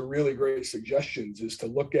think those are really great suggestions, is to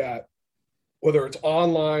look at whether it's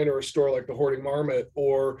online or a store like the Hoarding Marmot,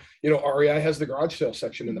 or, REI has the garage sale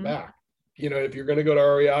section in the back. If you're going to go to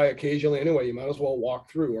REI occasionally anyway, you might as well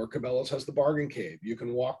walk through, or Cabela's has the bargain cave. You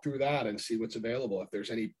can walk through that and see what's available. If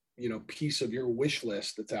there's any, piece of your wish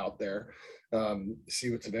list that's out there,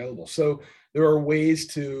 see what's available. So there are ways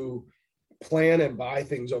to plan and buy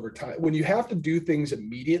things over time. When you have to do things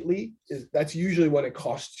immediately, that's usually when it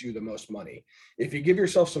costs you the most money. If you give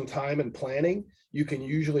yourself some time and planning, you can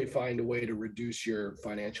usually find a way to reduce your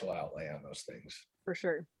financial outlay on those things. For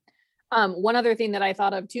sure. One other thing that I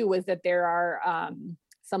thought of too was that there are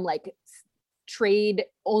some like trade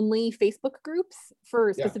only Facebook groups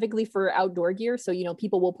specifically for outdoor gear. So,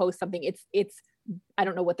 people will post something. It's I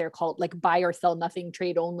don't know what they're called, like buy or sell nothing,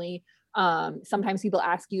 trade only. Sometimes people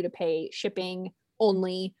ask you to pay shipping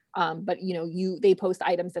only. But they post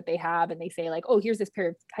items that they have, and they say like, oh, here's this pair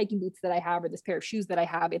of hiking boots that I have, or this pair of shoes that I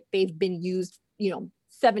have. If they've been used,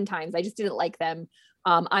 7 times, I just didn't like them.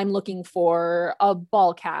 I'm looking for a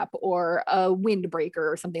ball cap or a windbreaker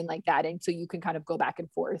or something like that. And so you can kind of go back and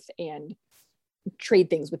forth and trade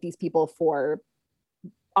things with these people for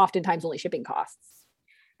oftentimes only shipping costs.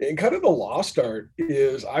 And kind of the lost art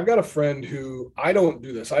is, I've got a friend who, I don't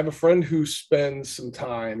do this. I have a friend who spends some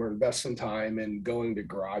time or invests some time in going to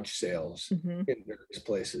garage sales in various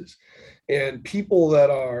places. And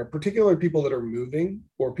particularly people that are moving,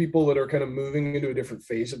 or people that are kind of moving into a different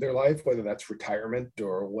phase of their life, whether that's retirement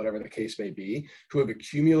or whatever the case may be, who have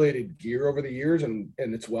accumulated gear over the years and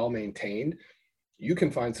it's well maintained. you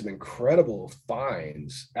can find some incredible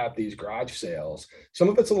finds at these garage sales. Some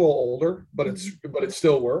of it's a little older, but it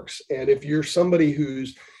still works. And if you're somebody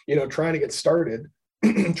who's, trying to get started,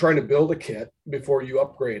 trying to build a kit before you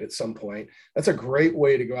upgrade at some point, that's a great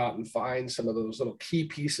way to go out and find some of those little key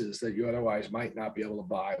pieces that you otherwise might not be able to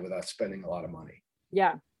buy without spending a lot of money.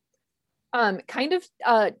 Yeah. Kind of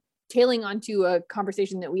tailing onto a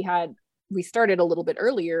conversation that we started a little bit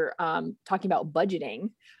earlier, talking about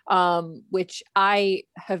budgeting, which I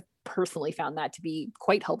have personally found that to be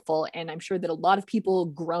quite helpful. And I'm sure that a lot of people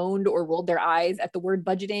groaned or rolled their eyes at the word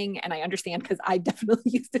budgeting. And I understand, because I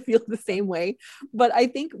definitely used to feel the same way. But I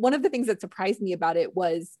think one of the things that surprised me about it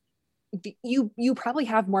was you probably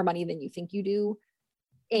have more money than you think you do.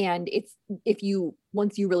 And it's,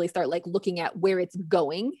 once you really start like looking at where it's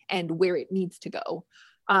going and where it needs to go.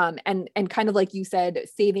 And kind of like you said,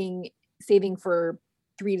 saving for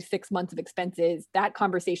 3 to 6 months of expenses, that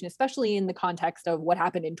conversation, especially in the context of what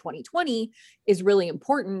happened in 2020, is really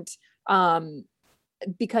important.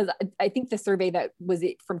 Because I think the survey that was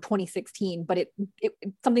it from 2016, but it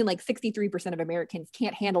something like 63% of Americans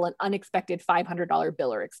can't handle an unexpected $500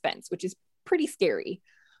 bill or expense, which is pretty scary.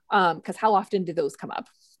 Because how often do those come up?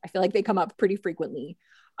 I feel like they come up pretty frequently.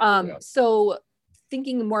 So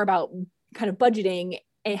thinking more about kind of budgeting,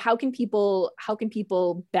 and how can people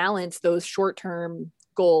balance those short-term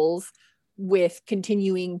goals with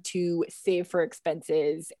continuing to save for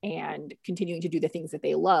expenses and continuing to do the things that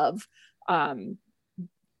they love?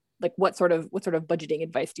 Like what sort of budgeting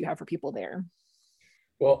advice do you have for people there?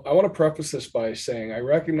 Well, I want to preface this by saying I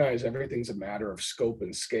recognize everything's a matter of scope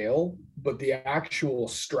and scale, but the actual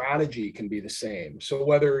strategy can be the same. So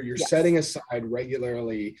whether you're setting aside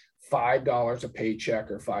regularly $5 a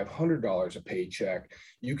paycheck or $500 a paycheck,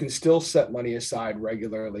 you can still set money aside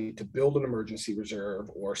regularly to build an emergency reserve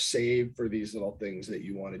or save for these little things that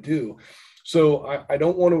you want to do. So I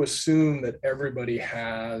don't want to assume that everybody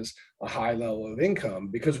has a high level of income,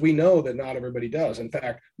 because we know that not everybody does. In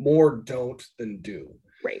fact, more don't than do.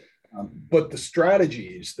 Right. But the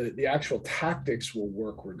strategies, the actual tactics will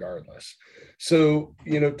work regardless. So,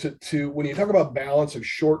 to when you talk about balance of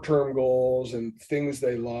short-term goals and things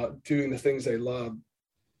they love, doing the things they love,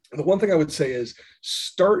 the one thing I would say is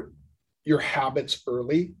start your habits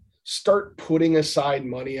early. Start putting aside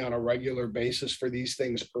money on a regular basis for these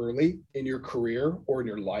things early in your career or in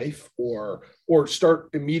your life, or start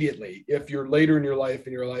immediately. If you're later in your life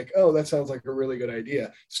and you're like, oh, that sounds like a really good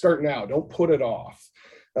idea, start now. Don't put it off.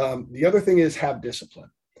 The other thing is have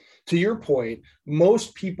discipline. To your point,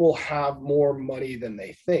 most people have more money than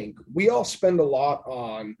they think. We all spend a lot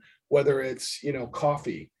on, whether it's,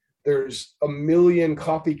 coffee. There's a million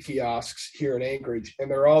coffee kiosks here in Anchorage,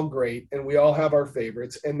 and they're all great, and we all have our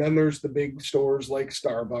favorites. And then there's the big stores like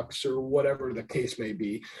Starbucks or whatever the case may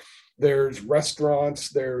be. There's restaurants.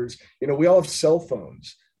 There's, we all have cell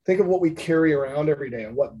phones. Think of what we carry around every day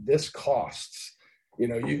and what this costs.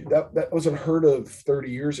 That was unheard of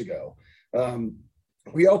 30 years ago.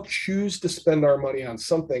 We all choose to spend our money on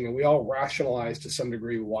something, and we all rationalize to some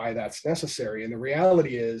degree why that's necessary. And the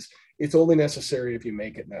reality is, it's only necessary if you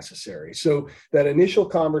make it necessary. So that initial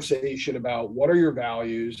conversation about what are your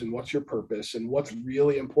values and what's your purpose and what's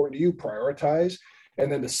really important to you, prioritize,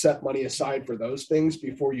 and then to set money aside for those things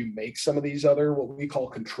before you make some of these other, what we call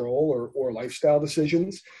control or lifestyle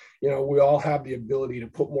decisions. We all have the ability to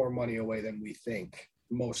put more money away than we think,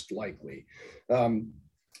 most likely.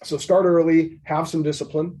 So start early, have some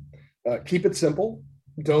discipline, keep it simple.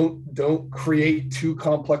 Don't create too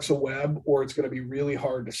complex a web, or it's going to be really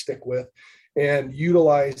hard to stick with, and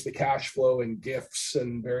utilize the cash flow and gifts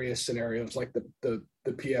and various scenarios like the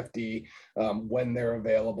PFD when they're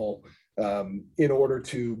available in order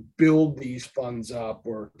to build these funds up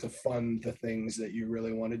or to fund the things that you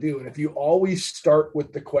really want to do. And if you always start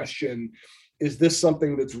with the question, is this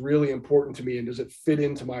something that's really important to me, and does it fit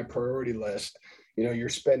into my priority list? Your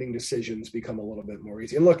spending decisions become a little bit more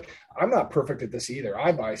easy. And look, I'm not perfect at this either.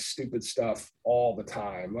 I buy stupid stuff all the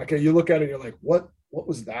time. Like you look at it and you're like, what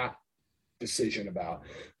was that decision about?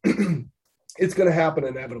 It's going to happen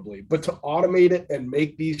inevitably, but to automate it and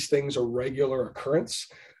make these things a regular occurrence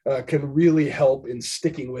can really help in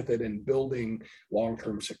sticking with it and building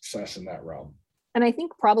long-term success in that realm. And I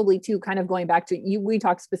think probably too, kind of going back to you, we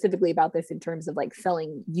talked specifically about this in terms of like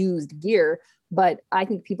selling used gear, but I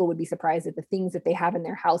think people would be surprised at the things that they have in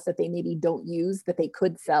their house that they maybe don't use, that they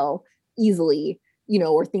could sell easily,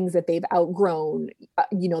 or things that they've outgrown,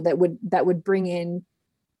 that would bring in,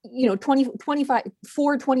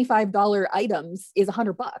 $25 items is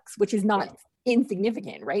 $100, which is not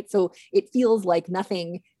insignificant, right? So it feels like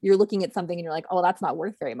nothing. You're looking at something and you're like, oh, that's not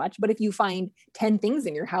worth very much. But if you find 10 things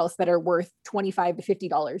in your house that are worth $25 to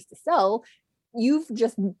 $50 to sell, you've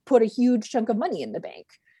just put a huge chunk of money in the bank,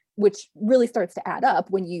 which really starts to add up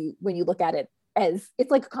when you look at it as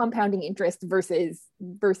it's like compounding interest versus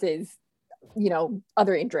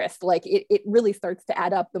other interest. Like it really starts to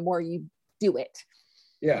add up the more you do it.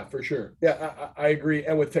 Yeah, for sure. Yeah, I agree.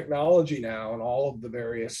 And with technology now and all of the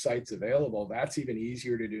various sites available, that's even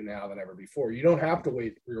easier to do now than ever before. You don't have to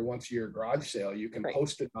wait for your once a year garage sale. You can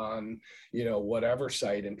post it on, whatever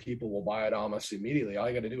site, and people will buy it almost immediately. All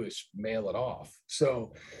you got to do is mail it off.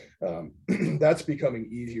 So that's becoming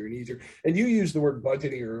easier and easier. And you used the word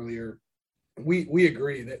budgeting earlier. We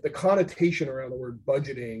agree that the connotation around the word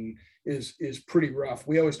budgeting is pretty rough.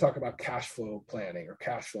 We always talk about cash flow planning or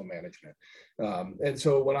cash flow management. And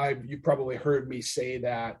so you probably heard me say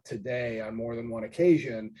that today on more than one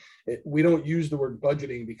occasion, we don't use the word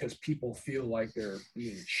budgeting because people feel like they're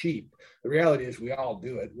being cheap. The reality is we all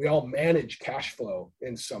do it. We all manage cash flow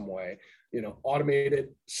in some way, automate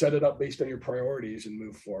it, set it up based on your priorities, and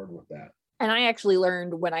move forward with that. And I actually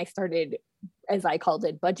learned when I started, as I called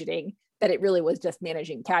it, budgeting, that it really was just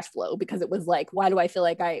managing cash flow, because it was like, where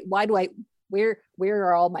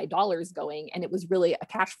are all my dollars going? And it was really a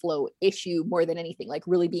cash flow issue more than anything, like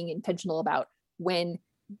really being intentional about when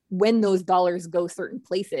those dollars go certain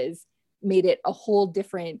places, made it a whole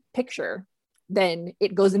different picture than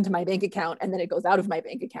it goes into my bank account and then it goes out of my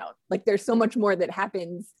bank account. Like there's so much more that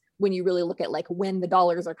happens when you really look at like when the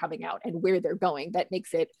dollars are coming out and where they're going, that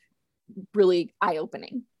makes it really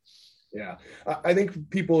eye-opening. Yeah, I think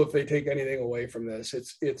people, if they take anything away from this,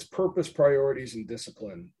 it's purpose, priorities, and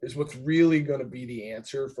discipline is what's really going to be the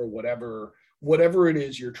answer for whatever it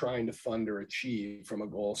is you're trying to fund or achieve from a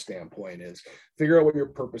goal standpoint. Is figure out what your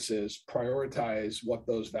purpose is, prioritize what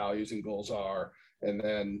those values and goals are, and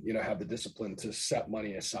then have the discipline to set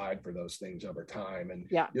money aside for those things over time. And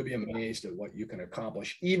you'll be amazed at what you can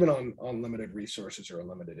accomplish, even on limited resources or a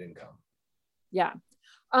limited income. Yeah.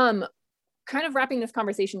 Kind of wrapping this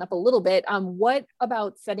conversation up a little bit, what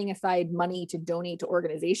about setting aside money to donate to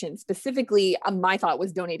organizations? Specifically, my thought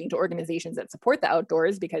was donating to organizations that support the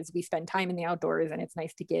outdoors, because we spend time in the outdoors and it's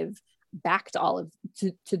nice to give back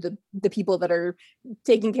to the people that are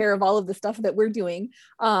taking care of all of the stuff that we're doing.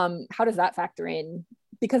 How does that factor in?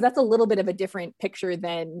 Because that's a little bit of a different picture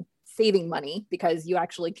than saving money, because you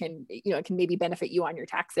actually can, it can maybe benefit you on your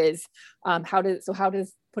taxes. How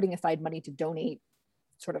does putting aside money to donate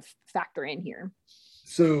sort of factor in here?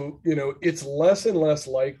 So, it's less and less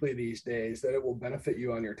likely these days that it will benefit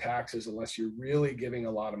you on your taxes unless you're really giving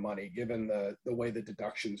a lot of money, given the way the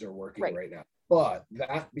deductions are working right now. But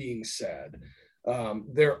that being said,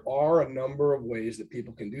 there are a number of ways that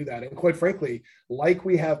people can do that. And quite frankly, like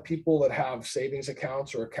we have people that have savings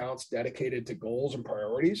accounts or accounts dedicated to goals and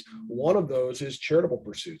priorities, one of those is charitable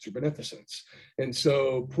pursuits or beneficence. And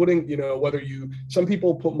so putting, some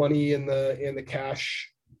people put money in the cash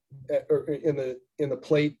or in the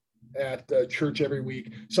plate at church every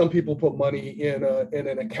week. Some people put money in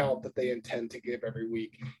an account that they intend to give every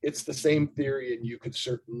week. It's the same theory, and you could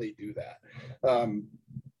certainly do that.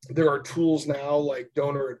 There are tools now like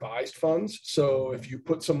donor advised funds. So if you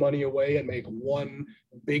put some money away and make one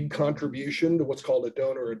big contribution to what's called a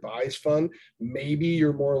donor advised fund, maybe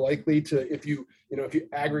you're more likely to, if you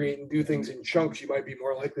aggregate and do things in chunks, you might be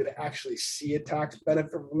more likely to actually see a tax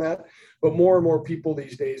benefit from that. But more and more people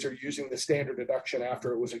these days are using the standard deduction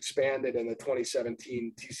after it was expanded in the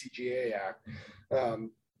 2017 TCJA Act.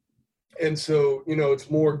 And so, it's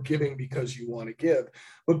more giving because you want to give.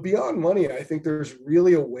 But beyond money, I think there's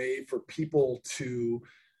really a way for people to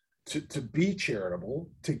be charitable,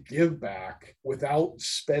 to give back without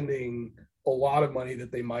spending a lot of money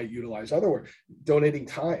that they might utilize otherwise. Donating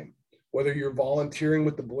time, whether you're volunteering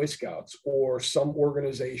with the Boy Scouts or some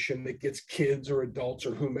organization that gets kids or adults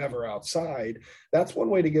or whomever outside, that's one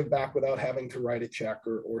way to give back without having to write a check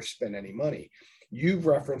or spend any money. You've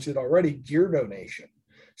referenced it already, gear donation.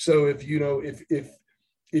 So if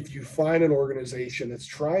you find an organization that's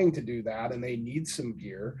trying to do that and they need some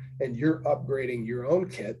gear and you're upgrading your own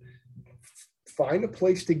kit, find a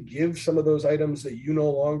place to give some of those items that you no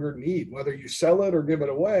longer need. Whether you sell it or give it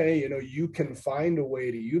away, you can find a way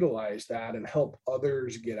to utilize that and help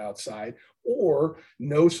others get outside, or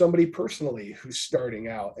know somebody personally who's starting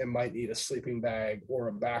out and might need a sleeping bag or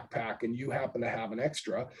a backpack and you happen to have an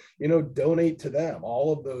extra, donate to them.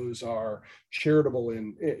 All of those are charitable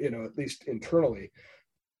at least internally.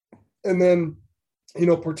 And then,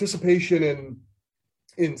 participation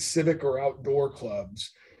in civic or outdoor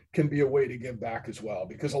clubs can be a way to give back as well,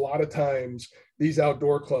 because a lot of times these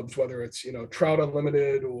outdoor clubs, whether it's, Trout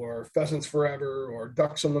Unlimited or Pheasants Forever or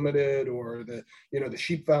Ducks Unlimited or the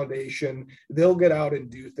Sheep Foundation, they'll get out and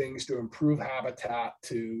do things to improve habitat,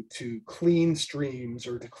 to clean streams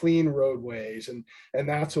or to clean roadways. And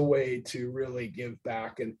that's a way to really give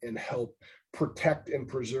back and help protect and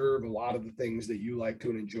preserve a lot of the things that you like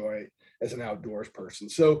to enjoy as an outdoors person.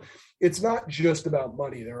 So it's not just about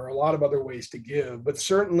money. There are a lot of other ways to give, but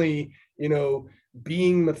certainly,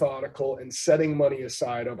 being methodical and setting money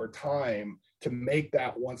aside over time to make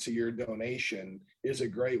that once a year donation is a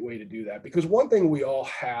great way to do that. Because one thing we all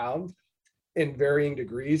have in varying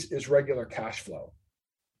degrees is regular cash flow.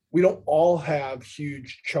 We don't all have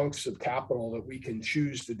huge chunks of capital that we can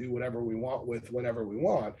choose to do whatever we want with whenever we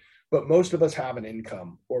want. But most of us have an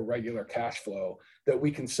income or regular cash flow that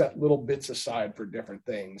we can set little bits aside for different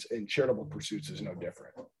things, and charitable pursuits is no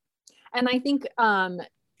different. And I think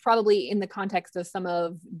probably in the context of some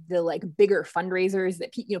of the bigger fundraisers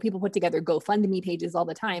that people put together GoFundMe pages all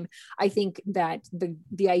the time, I think that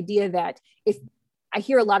the idea that if I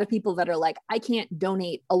hear a lot of people that are like, I can't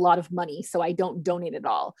donate a lot of money, so I don't donate at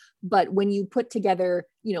all. But when you put together,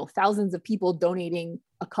 thousands of people donating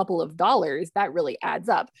a couple of dollars, that really adds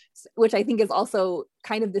up, which I think is also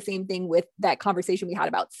kind of the same thing with that conversation we had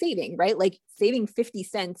about saving, right? Like saving 50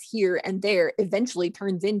 cents here and there eventually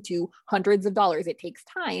turns into hundreds of dollars. It takes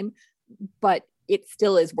time, but it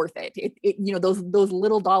still is worth it. Those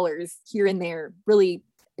little dollars here and there really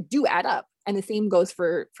do add up. And the same goes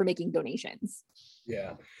for making donations.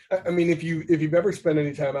 Yeah. I mean, if you've ever spent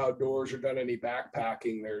any time outdoors or done any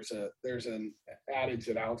backpacking, there's an adage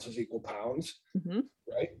that ounces equal pounds,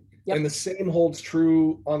 right? Yep. And the same holds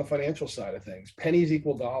true on the financial side of things. Pennies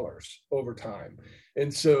equal dollars over time.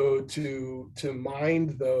 And so to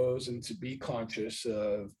mind those and to be conscious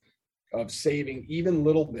of saving even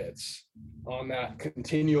little bits on that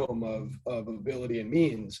continuum of ability and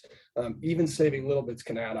means, even saving little bits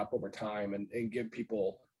can add up over time and give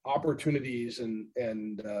people opportunities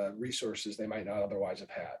and resources they might not otherwise have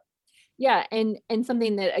had. Yeah. And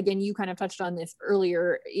something that, again, you kind of touched on this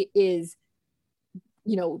earlier is,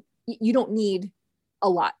 you don't need a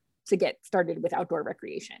lot to get started with outdoor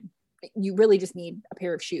recreation. You really just need a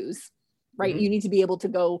pair of shoes, right? Mm-hmm. You need to be able to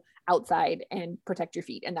go outside and protect your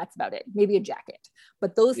feet, and that's about it. Maybe a jacket,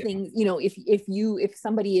 but those things, if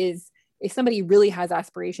somebody really has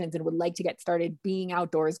aspirations and would like to get started being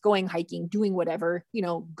outdoors, going hiking, doing whatever,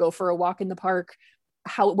 go for a walk in the park,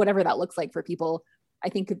 whatever that looks like for people. I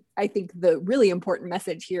think the really important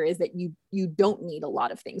message here is that you don't need a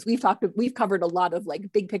lot of things. We've covered a lot of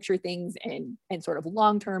big picture things and sort of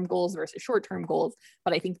long-term goals versus short-term goals.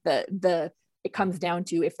 But I think it comes down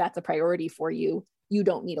to, if that's a priority for you, you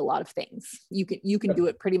don't need a lot of things. You can do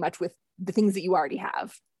it pretty much with the things that you already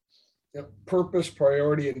have. Yep. Purpose,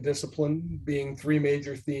 priority, and discipline being three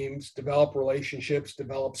major themes. Develop relationships,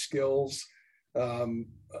 develop skills,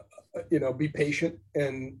 be patient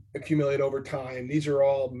and accumulate over time. These are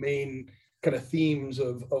all main kind of themes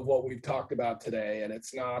of what we've talked about today. And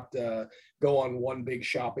it's not go on one big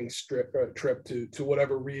shopping trip to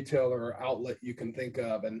whatever retailer or outlet you can think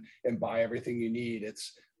of and buy everything you need.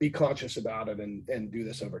 It's be conscious about it and do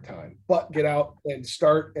this over time. But get out and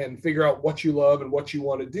start and figure out what you love and what you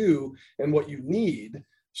want to do and what you need,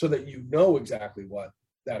 so that you know exactly what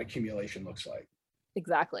that accumulation looks like.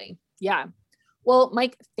 Exactly. Yeah. Well,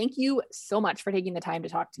 Mike, thank you so much for taking the time to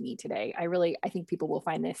talk to me today. I think people will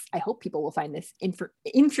find this, I hope people will find this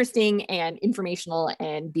interesting and informational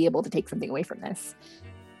and be able to take something away from this.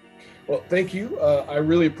 Well, thank you. I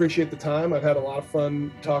really appreciate the time. I've had a lot of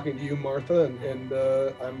fun talking to you, Martha, and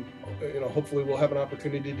I'm, hopefully we'll have an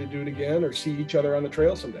opportunity to do it again or see each other on the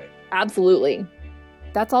trail someday. Absolutely.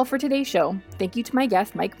 That's all for today's show. Thank you to my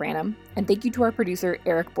guest, Mike Branham, and thank you to our producer,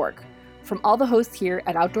 Eric Bork. From all the hosts here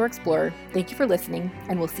at Outdoor Explorer, thank you for listening,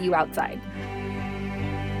 and we'll see you outside.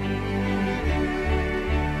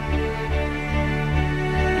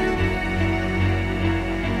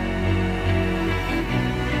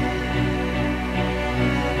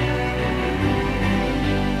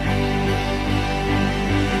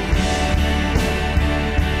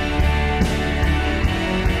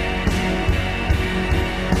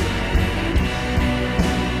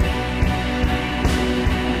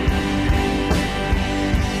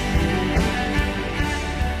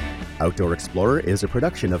 Outdoor Explorer is a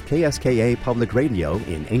production of KSKA Public Radio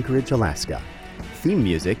in Anchorage, Alaska. Theme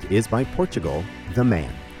music is by Portugal, The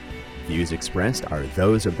Man. Views expressed are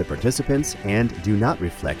those of the participants and do not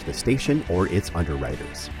reflect the station or its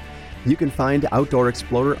underwriters. You can find Outdoor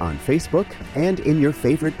Explorer on Facebook and in your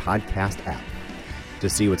favorite podcast app. To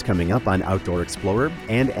see what's coming up on Outdoor Explorer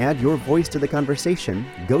and add your voice to the conversation,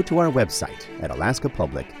 go to our website at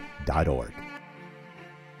alaskapublic.org.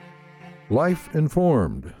 Life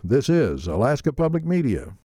Informed. This is Alaska Public Media.